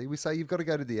podcast, Charlie. We say you've got to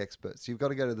go to the experts. You've got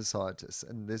to go to the scientists.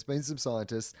 And there's been some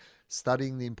scientists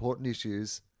studying the important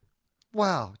issues.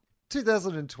 Wow,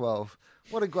 2012.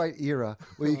 What a great era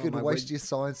where you could my waste word. your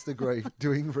science degree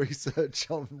doing research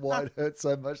on why it hurts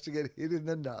so much to get hit in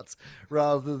the nuts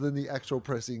rather than the actual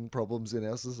pressing problems in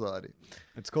our society.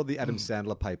 It's called the Adam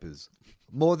Sandler Papers.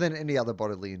 More than any other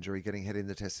bodily injury, getting hit in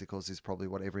the testicles is probably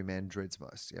what every man dreads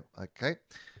most. Yep. Okay.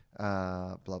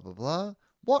 Blah, blah, blah.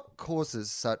 What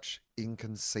causes such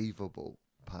inconceivable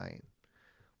pain?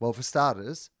 Well, for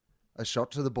starters, a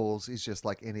shot to the balls is just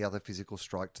like any other physical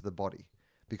strike to the body.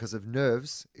 Because of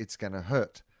nerves, it's going to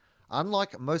hurt.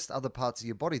 Unlike most other parts of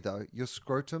your body, though, your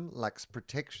scrotum lacks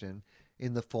protection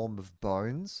in the form of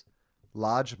bones,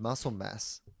 large muscle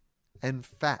mass, and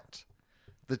fat.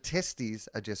 The testes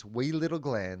are just wee little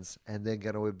glands and they're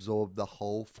going to absorb the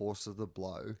whole force of the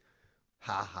blow.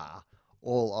 Ha ha.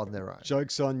 all on their own.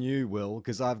 Joke's on you, Will,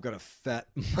 because I've got a fat,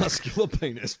 muscular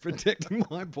penis protecting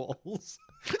my balls.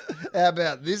 How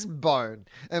about this bone?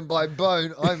 And by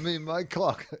bone, I mean my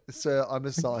cock. Sir, I'm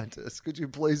a scientist. Could you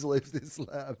please leave this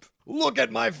lab? Look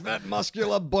at my fat,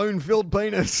 muscular, bone-filled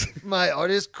penis. Mate, I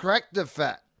just cracked the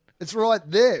fat. It's right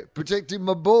there, protecting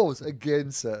my balls.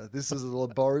 Again, sir, this is a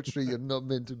laboratory. You're not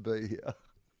meant to be here.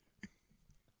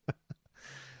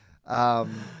 All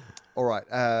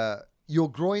right. Your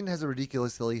groin has a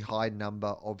ridiculously high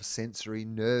number of sensory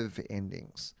nerve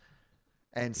endings.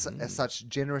 And as such,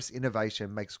 generous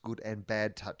innovation makes good and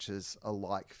bad touches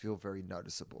alike feel very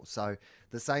noticeable. So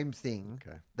the same thing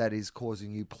that is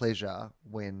causing you pleasure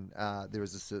when there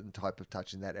is a certain type of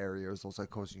touch in that area is also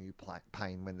causing you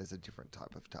pain when there's a different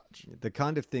type of touch. The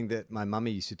kind of thing that my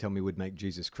mummy used to tell me would make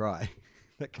Jesus cry,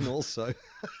 that can also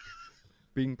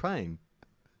bring pain.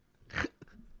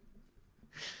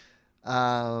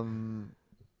 And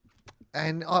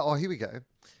here we go.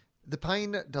 The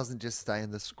pain doesn't just stay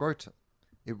in the scrotum.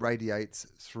 It radiates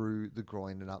through the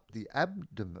groin and up the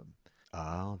abdomen.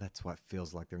 Oh, that's why it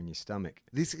feels like they're in your stomach.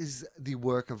 This is the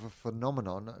work of a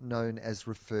phenomenon known as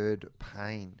referred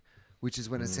pain, which is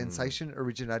when a sensation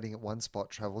originating at one spot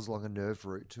travels along a nerve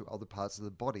route to other parts of the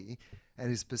body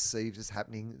and is perceived as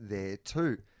happening there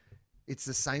too. It's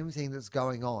the same thing that's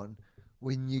going on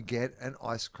when you get an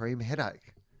ice cream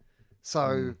headache.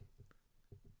 So,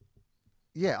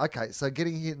 yeah, okay. So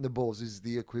getting hit in the balls is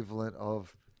the equivalent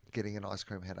of getting an ice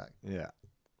cream headache. Yeah.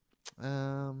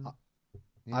 Yeah.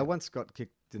 I once got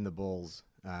kicked in the balls.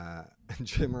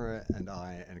 Gemma and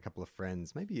I and a couple of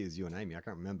friends, maybe it was you and Amy, I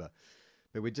can't remember,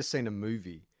 but we'd just seen a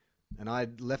movie, and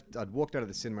I'd walked out of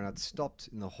the cinema and I'd stopped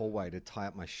in the hallway to tie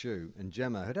up my shoe, and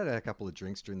Gemma, who'd had a couple of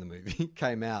drinks during the movie,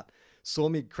 came out, saw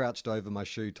me crouched over my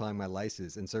shoe tying my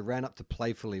laces, and so ran up to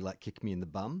playfully kick me in the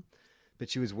bum. But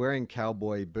she was wearing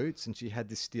cowboy boots and she had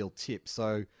this steel tip,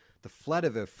 so the flat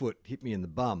of her foot hit me in the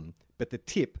bum, but the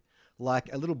tip,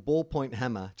 like a little ballpoint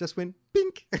hammer, just went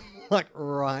bink,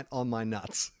 right on my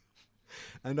nuts.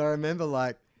 And I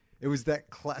remember it was that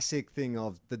classic thing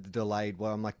of the delayed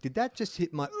where I'm like, did that just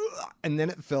hit my... And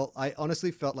then I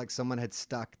honestly felt like someone had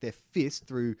stuck their fist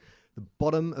through the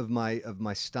bottom of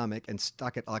my stomach and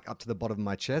stuck it up to the bottom of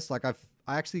my chest. I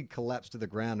actually collapsed to the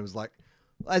ground. It was like,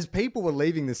 as people were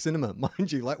leaving the cinema,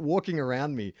 mind you, walking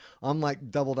around me, I'm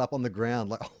doubled up on the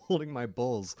ground, holding my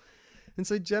balls. And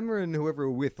so Gemma and whoever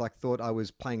were with, thought I was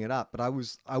playing it up, but I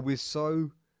was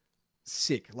so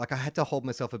sick. I had to hold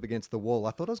myself up against the wall.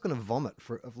 I thought I was going to vomit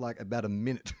for about a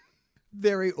minute.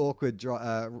 Very awkward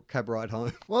cab ride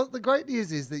home. Well, the great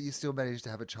news is that you still managed to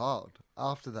have a child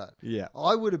after that. Yeah.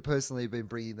 I would have personally been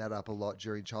bringing that up a lot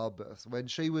during childbirth. When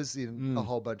she was in a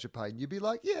whole bunch of pain, you'd be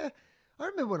like, yeah, I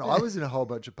remember when I was in a whole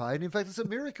bunch of pain. In fact, it's a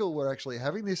miracle we're actually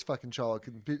having this fucking child,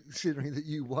 considering that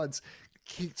you once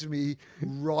kicked me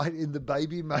right in the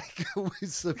baby maker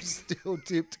with some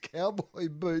steel-tipped cowboy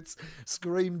boots,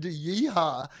 screamed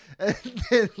 "yeehaw," and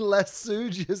then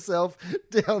lassoed yourself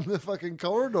down the fucking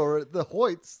corridor at the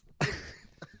Hoyts.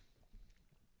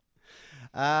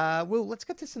 Well, let's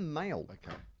get to some mail.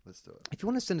 Okay, let's do it. If you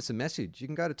want to send us a message, you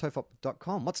can go to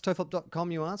tofop.com. What's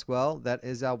tofop.com, you ask? Well, that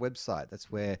is our website.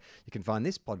 That's where you can find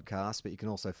this podcast, but you can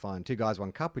also find Two Guys,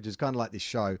 One Cup, which is kind of like this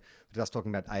show, just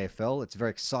talking about AFL. It's a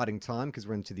very exciting time because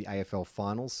we're into the AFL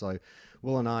finals. So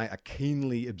Will and I are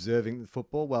keenly observing the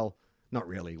football. Well, not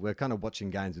really. We're kind of watching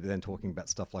games, but then talking about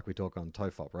stuff like we talk on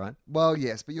Tofop, right? Well,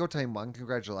 yes, but your team won.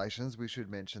 Congratulations. We should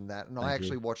mention that. And I Thank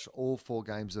actually you. watched all 4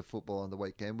 games of football on the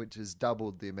weekend, which has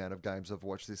doubled the amount of games I've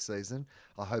watched this season.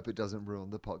 I hope it doesn't ruin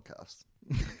the podcast.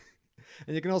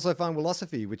 And you can also find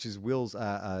Willosophy, which is Will's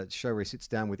show where he sits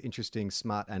down with interesting,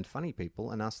 smart, and funny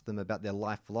people and asks them about their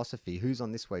life philosophy. Who's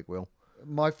on this week, Will?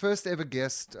 My first ever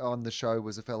guest on the show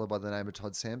was a fellow by the name of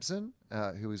Todd Sampson,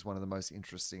 who is one of the most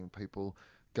interesting people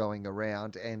going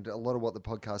around, and a lot of what the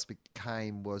podcast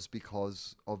became was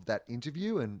because of that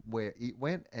interview and where it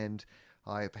went, and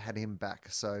I've had him back.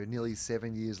 So nearly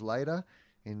 7 years later,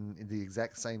 in the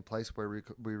exact same place where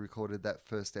we recorded that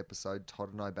first episode,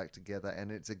 Todd and I back together,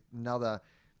 and it's another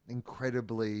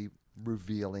incredibly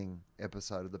revealing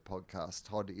episode of the podcast.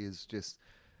 Todd is just,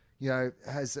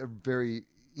 has a very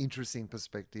interesting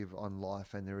perspective on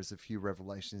life, and there is a few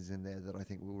revelations in there that I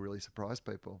think will really surprise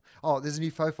people. Oh, there's a new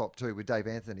Fofop too with Dave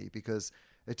Anthony, because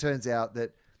it turns out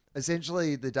that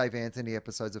essentially the Dave Anthony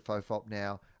episodes of Fofop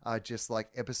now are just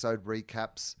episode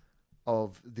recaps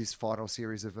of this final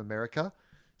series of America.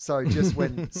 So just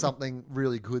when something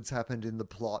really good's happened in the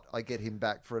plot, I get him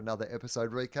back for another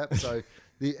episode recap. So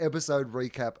the episode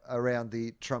recap around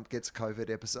the Trump gets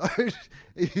COVID episode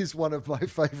is one of my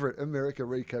favorite America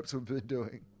recaps we've been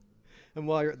doing. And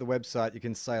while you're at the website, you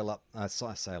can sign up.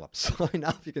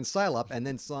 You can sail up and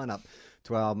then sign up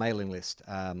to our mailing list.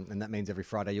 And that means every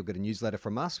Friday you'll get a newsletter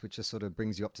from us, which just sort of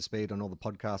brings you up to speed on all the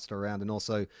podcasts around and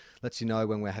also lets you know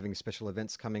when we're having special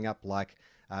events coming up, like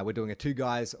we're doing a 2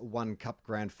 Guys, 1 Cup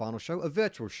grand final show, a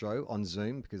virtual show on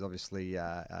Zoom, because obviously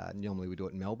normally we do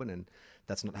it in Melbourne and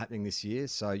that's not happening this year.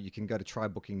 So you can go to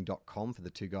trybooking.com for the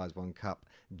 2 Guys, 1 Cup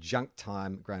junk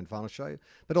time grand final show.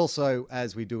 But also,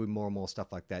 as we do more and more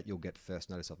stuff like that, you'll get first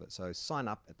notice of it. So sign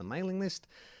up at the mailing list.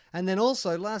 And then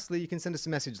also, lastly, you can send us a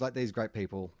message like these great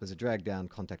people. There's a drag down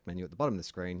contact menu at the bottom of the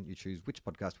screen. You choose which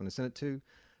podcast you want to send it to.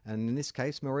 And in this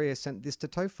case, Maria sent this to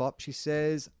Tofop. She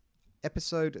says,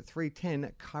 episode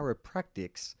 310,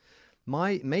 chiropractics.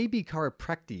 Maybe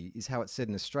chiropractic is how it's said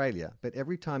in Australia, but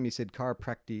every time you said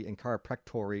chiropractic and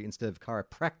chiropractory instead of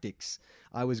chiropractics,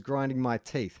 I was grinding my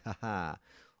teeth. Haha.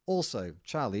 Also,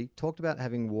 Charlie talked about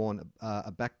having worn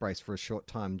a back brace for a short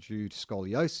time due to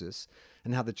scoliosis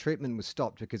and how the treatment was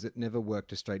stopped because it never worked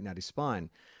to straighten out his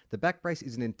spine. The back brace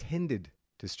isn't intended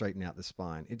to straighten out the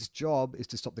spine. Its job is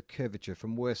to stop the curvature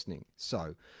from worsening.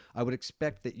 So, I would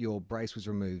expect that your brace was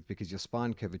removed because your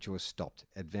spine curvature was stopped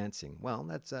advancing. Well,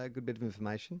 that's a good bit of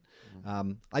information.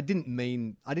 I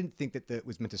didn't think that it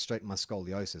was meant to straighten my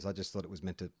scoliosis. I just thought it was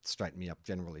meant to straighten me up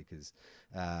generally because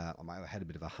I had a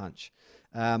bit of a hunch.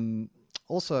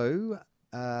 Also,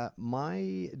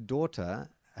 my daughter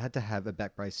had to have a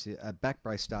back brace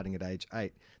starting at age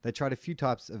 8. They tried a few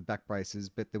types of back braces,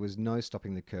 but there was no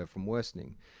stopping the curve from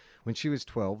worsening. When she was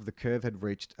 12, the curve had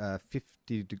reached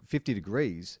 50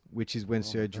 degrees, which is when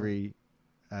surgery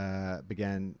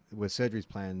began, when surgery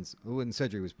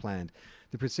was planned.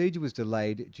 The procedure was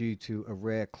delayed due to a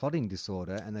rare clotting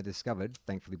disorder, and they discovered,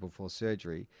 thankfully before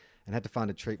surgery, and had to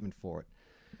find a treatment for it.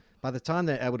 By the time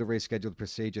they were able to reschedule the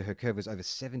procedure, her curve was over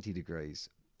 70 degrees.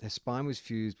 Her spine was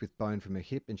fused with bone from her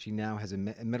hip, and she now has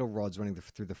metal rods running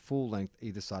through the full length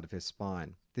either side of her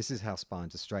spine. This is how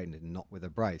spines are straightened, and not with a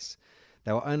brace.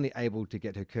 They were only able to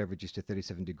get her curve reduced to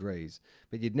 37 degrees,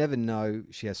 but you'd never know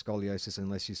she has scoliosis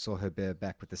unless you saw her bare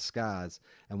back with the scars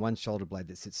and one shoulder blade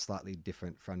that sits slightly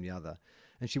different from the other.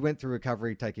 And she went through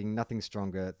recovery taking nothing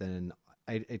stronger than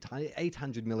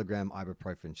 800 milligram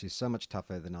ibuprofen. She's so much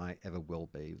tougher than I ever will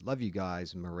be. Love you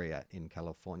guys, Maria in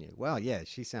California. Wow, yeah,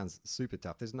 she sounds super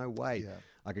tough. There's no way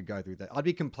I could go through that. I'd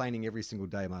be complaining every single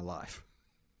day of my life.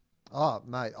 Oh,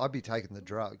 mate, I'd be taking the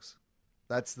drugs.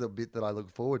 That's the bit that I look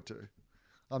forward to.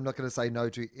 I'm not going to say no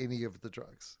to any of the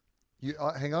drugs. You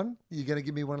hang on. You're going to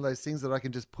give me one of those things that I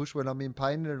can just push when I'm in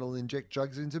pain and it'll inject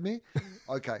drugs into me?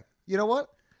 Okay. You know what?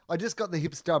 I just got the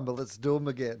hips done, but let's do them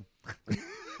again.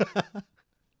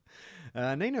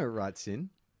 Nino writes in,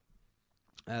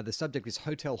 the subject is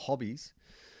hotel hobbies.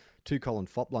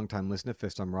 Fop, long-time listener,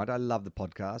 first-time writer. I love the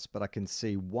podcast, but I can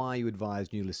see why you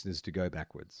advise new listeners to go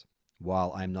backwards.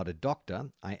 While I am not a doctor,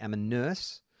 I am a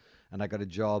nurse, and I got a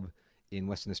job in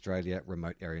Western Australia,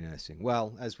 remote area nursing.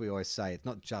 Well, as we always say, it's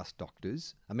not just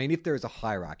doctors. I mean, if there is a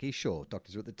hierarchy, sure,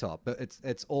 doctors are at the top, but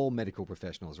it's all medical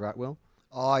professionals, right, Will?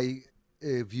 I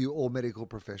view all medical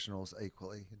professionals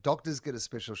equally. Doctors get a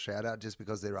special shout out just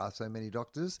because there are so many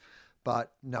doctors,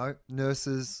 but no,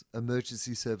 nurses,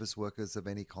 emergency service workers of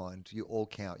any kind, you all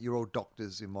count. You're all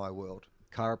doctors in my world.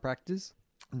 Chiropractors?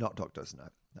 Not doctors, no.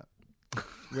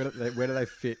 Where do they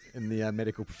fit in the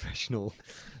medical professional?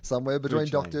 Somewhere between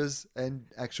chain? Doctors and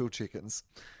actual chickens.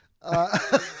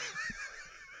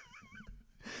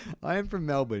 I am from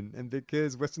Melbourne, and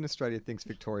because Western Australia thinks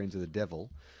Victorians are the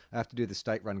devil, I have to do the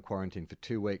state-run quarantine for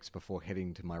 2 weeks before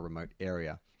heading to my remote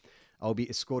area. I'll be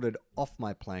escorted off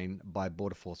my plane by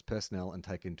Border Force personnel and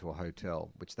taken to a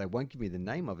hotel, which they won't give me the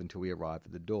name of until we arrive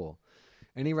at the door.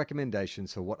 Any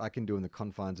recommendations for what I can do in the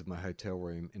confines of my hotel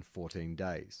room in 14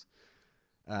 days?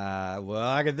 Well,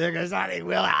 I can think of something,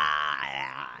 Will.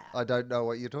 I don't know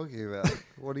what you're talking about.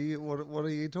 What are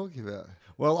you talking about?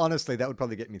 Well, honestly, that would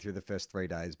probably get me through the first 3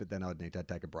 days, but then I'd need to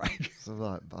take a break. So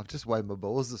like, I've just weighed my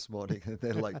balls this morning, and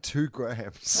they're like 2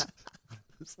 grams.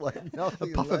 It's like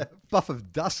nothing A puff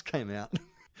of dust came out.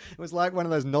 It was like one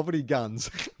of those novelty guns.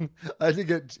 I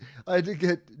had to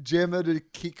get Gemma to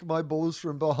kick my balls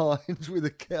from behind with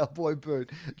a cowboy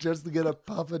boot just to get a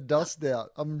puff of dust out.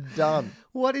 I'm done.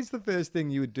 What is the first thing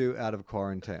you would do out of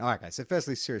quarantine? Oh, okay, so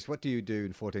firstly, serious. What do you do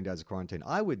in 14 days of quarantine?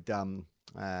 I would,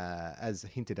 as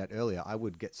hinted at earlier, I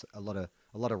would get a lot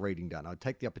of reading done. I'd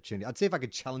take the opportunity. I'd see if I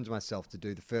could challenge myself to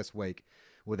do the first week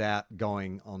without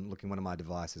going on looking one of my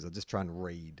devices. I'll just try and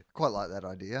read. Quite like that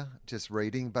idea, just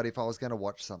reading. But if I was going to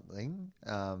watch something,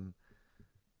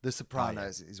 The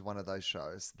Sopranos is one of those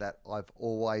shows that I've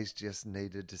always just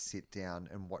needed to sit down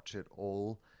and watch it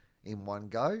all in one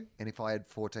go. And if I had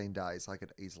 14 days, I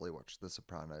could easily watch The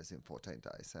Sopranos in 14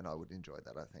 days, and I would enjoy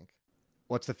that, I think.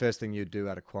 What's the first thing you'd do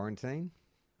out of quarantine?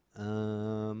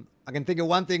 I can think of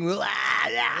one thing.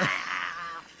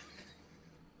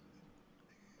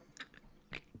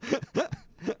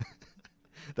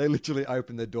 They literally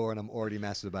open the door and I'm already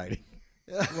masturbating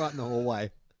right in the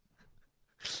hallway.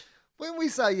 When we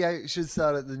say you should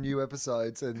start at the new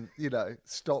episodes and,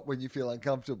 stop when you feel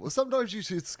uncomfortable, sometimes you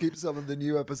should skip some of the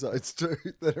new episodes too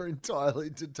that are entirely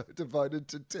devoted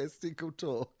to testicle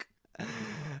talk.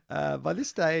 By this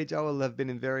stage, I will have been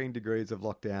in varying degrees of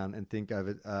lockdown and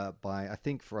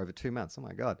for over 2 months. Oh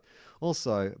my God.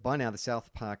 Also, by now, the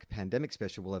South Park pandemic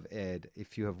special will have aired.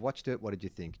 If you have watched it, what did you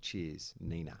think? Cheers,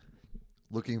 Nina.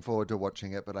 Looking forward to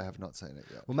watching it, but I have not seen it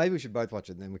yet. Well, maybe we should both watch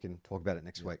it and then we can talk about it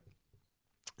next week.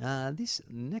 This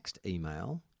next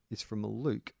email is from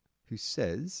Luke, who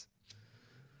says,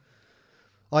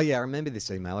 oh yeah, I remember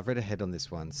this email. I've read ahead on this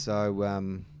one.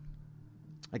 So,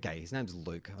 okay, his name's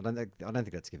Luke. I don't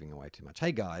think that's giving away too much.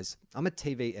 Hey guys, I'm a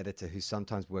TV editor who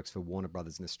sometimes works for Warner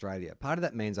Brothers in Australia. Part of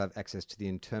that means I have access to the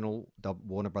internal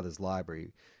Warner Brothers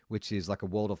library, which is like a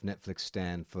World of Netflix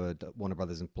stand for Warner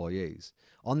Brothers employees.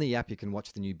 On the app, you can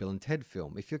watch the new Bill and Ted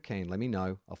film. If you're keen, let me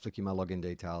know. I'll flick you my login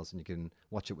details and you can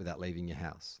watch it without leaving your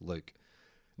house. Luke.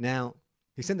 Now,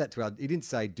 he sent that to he didn't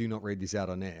say, do not read this out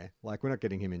on air. Like, we're not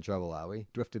getting him in trouble, are we? Do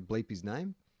we have to bleep his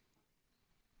name?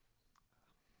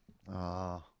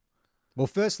 Well,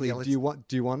 firstly, do you want it?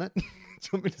 Do you want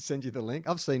me to send you the link?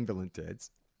 I've seen Bill and Ted's.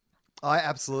 I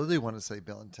absolutely want to see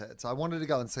Bill and Ted's. I wanted to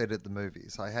go and see it at the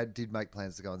movies. I did make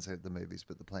plans to go and see it at the movies,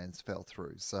 but the plans fell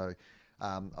through. So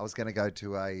I was going to go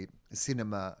to a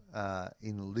cinema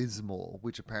in Lismore,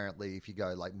 which apparently if you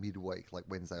go like midweek, like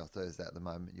Wednesday or Thursday at the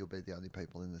moment, you'll be the only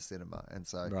people in the cinema. And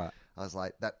so I was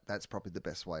like, that's probably the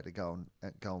best way to go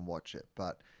and watch it.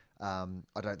 But I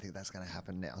don't think that's going to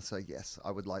happen now. So yes, I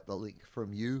would like the link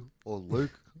from you or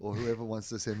Luke or whoever wants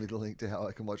to send me the link to how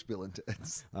I can watch Bill and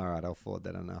Ted's. All right, I'll forward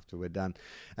that on after we're done.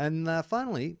 And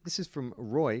finally, this is from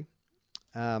Roy.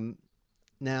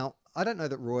 Now, I don't know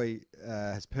that Roy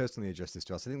has personally addressed this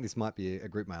to us. I think this might be a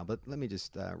group mail, but let me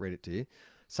just read it to you.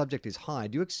 Subject is, hi,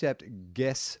 do you accept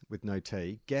guess with no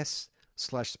T,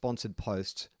 guess/sponsored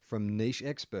posts from niche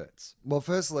experts? Well,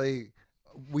 firstly,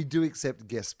 we do accept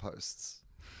guest posts,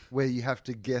 where you have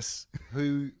to guess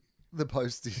who the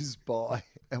post is by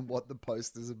and what the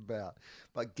post is about.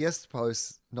 But guest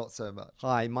posts, not so much.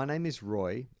 Hi, my name is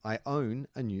Roy. I own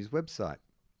a news website.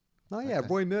 Oh, yeah, okay.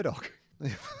 Roy Murdoch.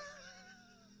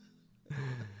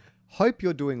 Hope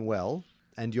you're doing well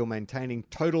and you're maintaining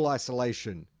total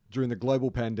isolation during the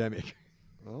global pandemic.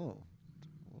 Oh,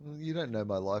 well, you don't know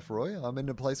my life, Roy. I'm in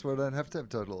a place where I don't have to have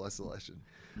total isolation.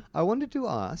 I wanted to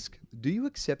ask, do you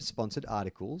accept sponsored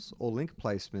articles or link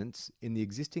placements in the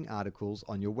existing articles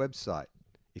on your website?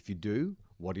 If you do,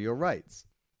 what are your rates?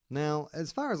 Now,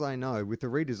 as far as I know, with the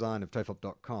redesign of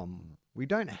tofop.com, we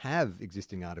don't have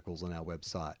existing articles on our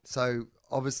website. So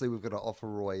obviously we've got to offer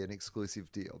Roy an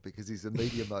exclusive deal because he's a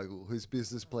media mogul whose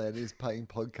business plan is paying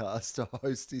podcasts to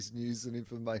host his news and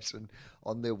information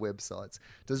on their websites.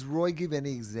 Does Roy give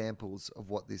any examples of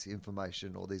what this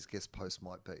information or these guest posts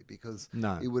might be? Because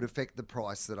it would affect the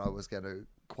price that I was going to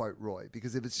quote Roy.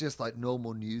 Because if it's just like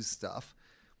normal news stuff,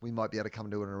 we might be able to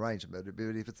come to an arrangement.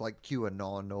 But if it's like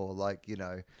QAnon or like,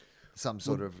 some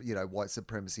sort of, white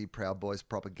supremacy, Proud Boys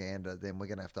propaganda, then we're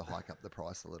going to have to hike up the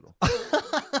price a little.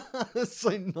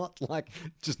 So not like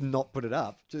just not put it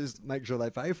up, just make sure they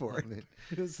pay for it.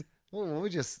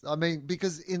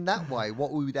 Because in that way,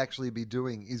 what we would actually be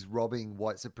doing is robbing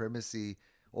white supremacy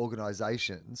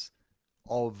organizations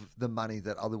of the money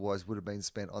that otherwise would have been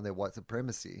spent on their white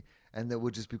supremacy. And that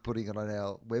we'll just be putting it on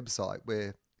our website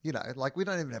where, we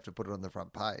don't even have to put it on the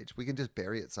front page. We can just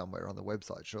bury it somewhere on the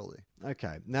website, surely.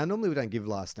 Okay. Now, normally we don't give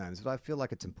last names, but I feel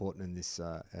like it's important in this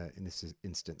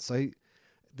instance. So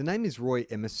the name is Roy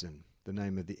Emerson, the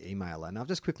name of the emailer. And I've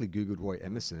just quickly Googled Roy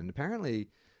Emerson, and apparently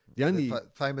the only...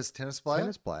 famous tennis player?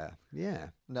 Tennis player, yeah.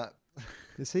 No.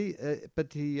 Is he...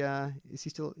 is he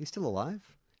still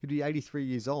alive? He'd be 83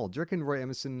 years old. Do you reckon Roy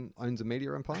Emerson owns a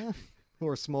media empire?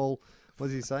 Or a small... What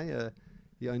does he say?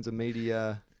 He owns a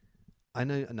media... I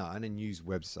own a news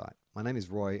website. My name is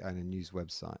Roy. I own a news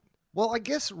website. Well, I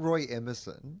guess Roy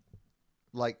Emerson,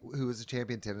 who was a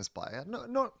champion tennis player,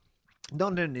 not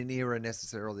in an era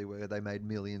necessarily where they made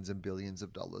millions and billions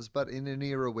of dollars, but in an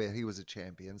era where he was a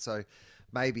champion. So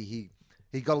maybe he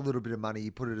got a little bit of money,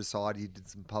 he put it aside, he did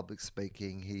some public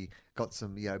speaking, he got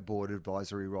some board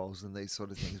advisory roles and these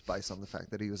sort of things based on the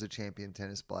fact that he was a champion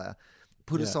tennis player.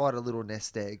 Put aside a little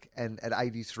nest egg, and at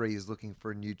 83 is looking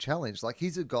for a new challenge. Like,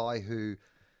 he's a guy who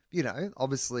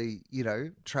obviously,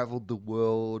 traveled the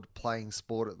world playing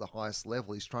sport at the highest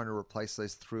level. He's trying to replace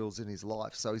those thrills in his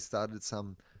life. So he started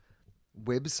some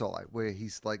website where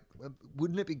he's like,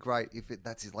 wouldn't it be great if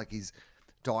that's his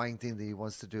dying thing that he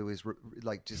wants to do is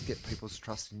just get people's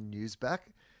trust in news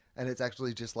back? And it's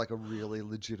actually just like a really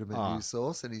legitimate news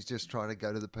source, and he's just trying to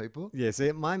go to the people. Yeah, see,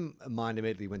 my mind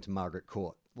immediately went to Margaret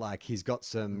Court. Like, he's got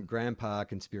some grandpa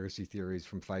conspiracy theories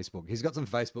from Facebook. He's got some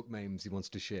Facebook memes he wants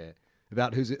to share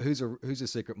about who's a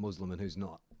secret Muslim and who's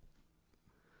not.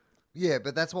 Yeah,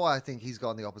 but that's why I think he's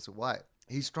gone the opposite way.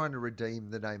 He's trying to redeem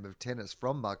the name of tennis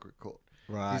from Margaret Court.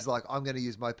 Right. He's like, I'm going to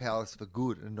use my powers for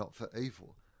good and not for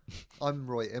evil. I'm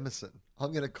Roy Emerson.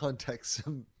 I'm going to contact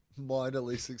some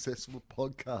minorly successful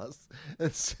podcasts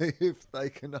and see if they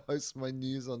can host my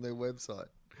news on their website.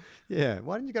 Yeah,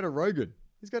 why didn't you go to Rogan?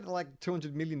 He's got like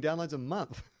 200 million downloads a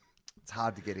month. It's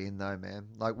hard to get in though, man.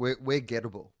 Like we're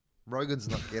gettable. Rogan's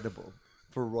not gettable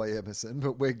for Roy Emerson,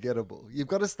 but we're gettable. You've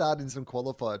got to start in some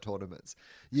qualifier tournaments.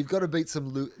 You've got to beat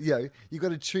you've got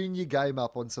to tune your game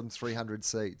up on some 300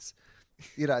 seeds.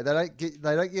 They don't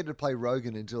get to play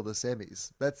Rogan until the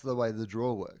semis. That's the way the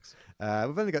draw works.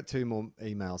 We've only got 2 more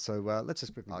emails, so let's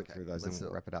just quickly get through those and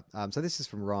we'll wrap it up. So this is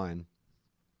from Ryan.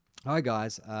 Hi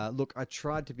guys. Look, I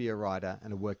tried to be a writer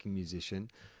and a working musician,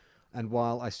 and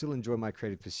while I still enjoy my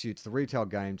creative pursuits, the retail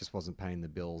game just wasn't paying the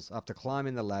bills. After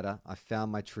climbing the ladder, I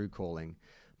found my true calling.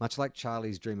 Much like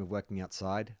Charlie's dream of working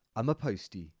outside, I'm a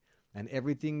postie. And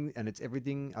it's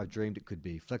everything I've dreamed it could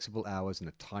be. Flexible hours and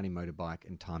a tiny motorbike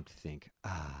and time to think.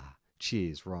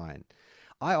 Cheers, Ryan.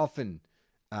 I often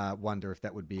wonder if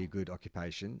that would be a good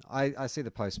occupation. I see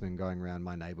the postman going around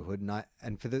my neighborhood,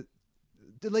 and for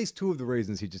at least 2 of the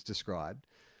reasons he just described,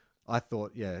 I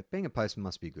thought, yeah, being a postman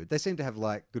must be good. They seem to have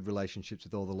like good relationships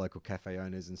with all the local cafe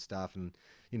owners and stuff, and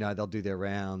they'll do their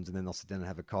rounds and then they'll sit down and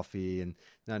have a coffee, and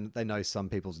they know some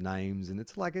people's names, and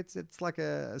it's like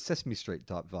a Sesame Street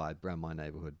type vibe around my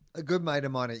neighborhood. A good mate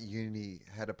of mine at uni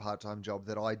had a part-time job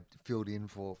that I filled in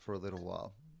for a little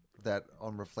while. That,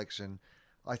 on reflection,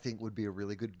 I think would be a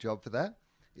really good job for that.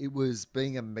 It was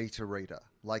being a meter reader,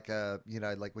 like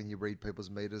when you read people's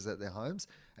meters at their homes.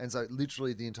 And so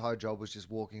literally the entire job was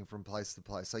just walking from place to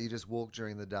place. So you just walk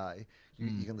during the day.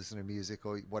 You can listen to music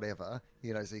or whatever,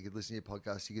 so you could listen to your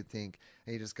podcast, you could think,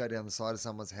 and you just go down the side of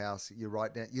someone's house. You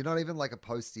write down. You're not even like a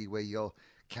postie where you're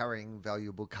carrying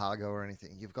valuable cargo or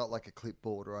anything. You've got like a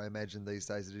clipboard, or I imagine these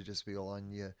days it'd just be all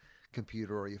on your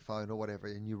computer or your phone or whatever,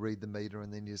 and you read the meter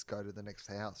and then you just go to the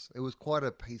next house. It was quite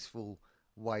a peaceful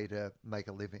way to make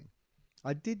a living.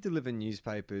 I did deliver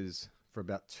newspapers for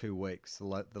about 2 weeks, the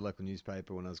local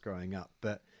newspaper when I was growing up,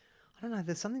 but I don't know,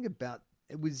 there's something about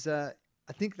it was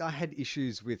I think I had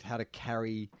issues with how to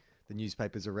carry the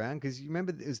newspapers around, because you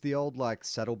remember it was the old like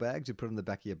saddlebags you put on the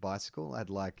back of your bicycle. I had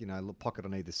like a little pocket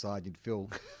on either side you'd fill.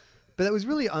 But it was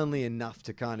really only enough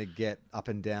to kind of get up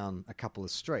and down a couple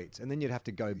of streets, and then you'd have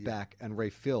to go back and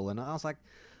refill. And I was like,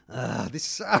 this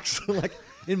sucks. Like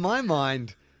in my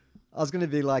mind, I was going to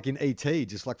be like in E.T.,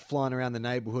 just like flying around the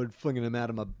neighborhood, flinging them out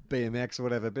of my BMX or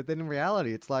whatever. But then in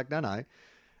reality, it's like, no.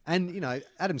 And,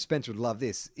 Adam Spencer would love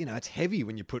this. It's heavy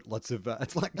when you put lots of,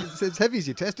 it's as heavy as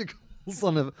your testicles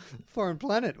on a foreign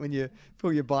planet when you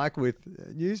fill your bike with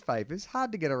newspapers.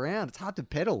 Hard to get around. It's hard to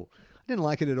pedal. I didn't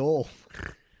like it at all.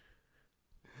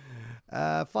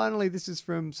 Finally, this is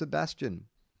from Sebastian,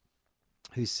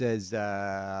 who says,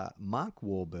 Mark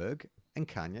Wahlberg and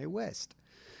Kanye West.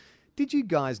 Did you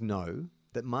guys know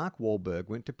that Mark Wahlberg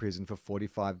went to prison for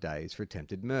 45 days for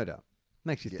attempted murder?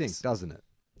 Makes you think, doesn't it?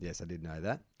 Yes, I did know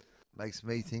that. Makes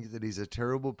me think that he's a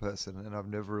terrible person, and I've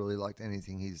never really liked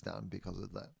anything he's done because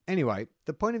of that. Anyway,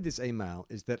 the point of this email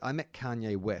is that I met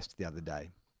Kanye West the other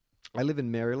day. I live in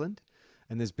Maryland,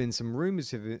 and there's been some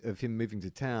rumors of him moving to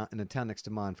town, in a town next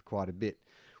to mine, for quite a bit,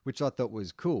 which I thought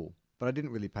was cool, but I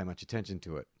didn't really pay much attention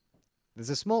to it. There's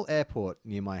a small airport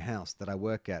near my house that I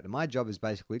work at, and my job is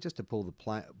basically just to pull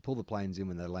the planes in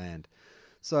when they land.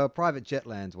 So a private jet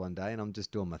lands one day, and I'm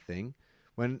just doing my thing,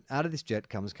 when out of this jet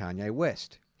comes Kanye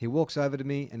West. He walks over to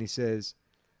me and he says,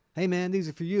 "Hey man, these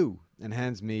are for you," and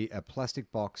hands me a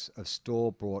plastic box of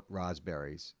store-bought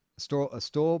raspberries. A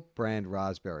store brand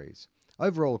raspberries.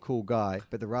 Overall a cool guy,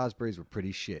 but the raspberries were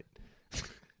pretty shit.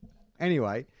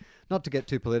 Anyway, not to get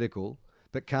too political,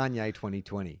 but Kanye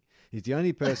 2020. He's the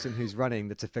only person who's running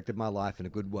that's affected my life in a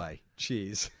good way.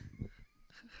 Cheers.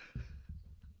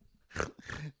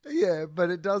 Yeah, but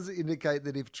it does indicate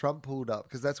that if Trump pulled up,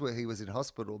 because that's where he was in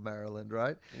hospital, Maryland,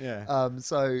 right? Yeah.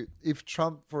 So if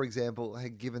Trump, for example,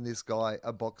 had given this guy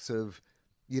a box of,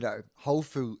 Whole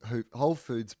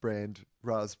Foods brand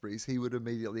raspberries, he would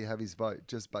immediately have his vote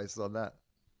just based on that.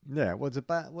 Yeah, what's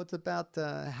about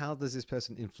how does this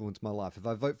person influence my life? If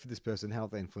I vote for this person, how will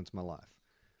they influence my life?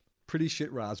 Pretty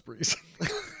shit raspberries.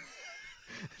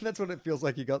 That's what it feels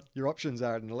like your options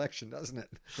are at an election, doesn't it?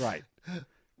 Right.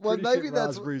 Well, Pretty maybe shit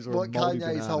that's raspberries or a what moldy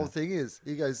Kanye's banana. whole thing is.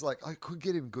 He goes like, I could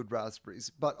get him good raspberries,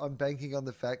 but I'm banking on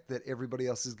the fact that everybody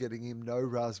else is getting him no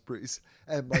raspberries,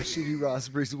 and my shitty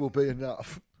raspberries will be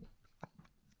enough.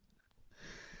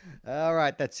 All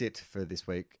right, that's it for this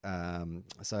week.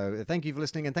 So thank you for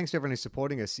listening, and thanks to everyone who's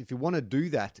supporting us. If you want to do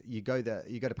that, you go to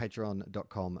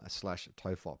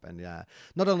patreon.com/tofop. And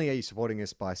not only are you supporting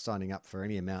us by signing up for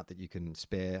any amount that you can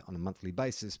spare on a monthly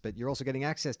basis, but you're also getting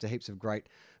access to heaps of great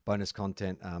bonus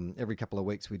content. Every couple of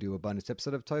weeks, we do a bonus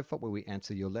episode of Tofop where we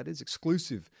answer your letters,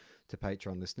 exclusive to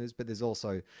Patreon listeners. But there's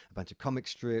also a bunch of comic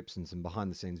strips and some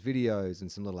behind-the-scenes videos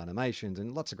and some little animations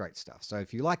and lots of great stuff. So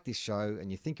if you like this show and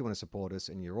you think you want to support us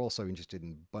and you're also interested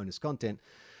in bonus content,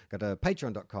 go to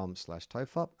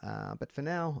patreon.com/Tofop. But for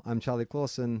now, I'm Charlie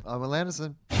Clausen. I'm Will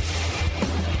Anderson.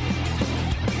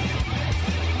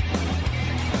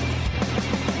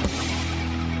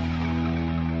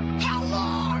 How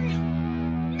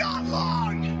long? Not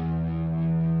long.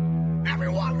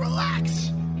 Everyone relax.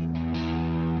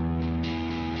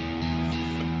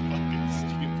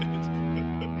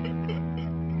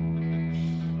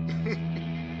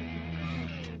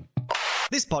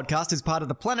 This podcast is part of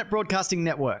the Planet Broadcasting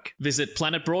Network. Visit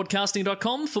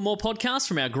planetbroadcasting.com for more podcasts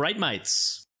from our great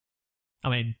mates. I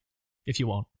mean, if you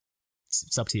want.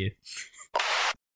 It's up to you.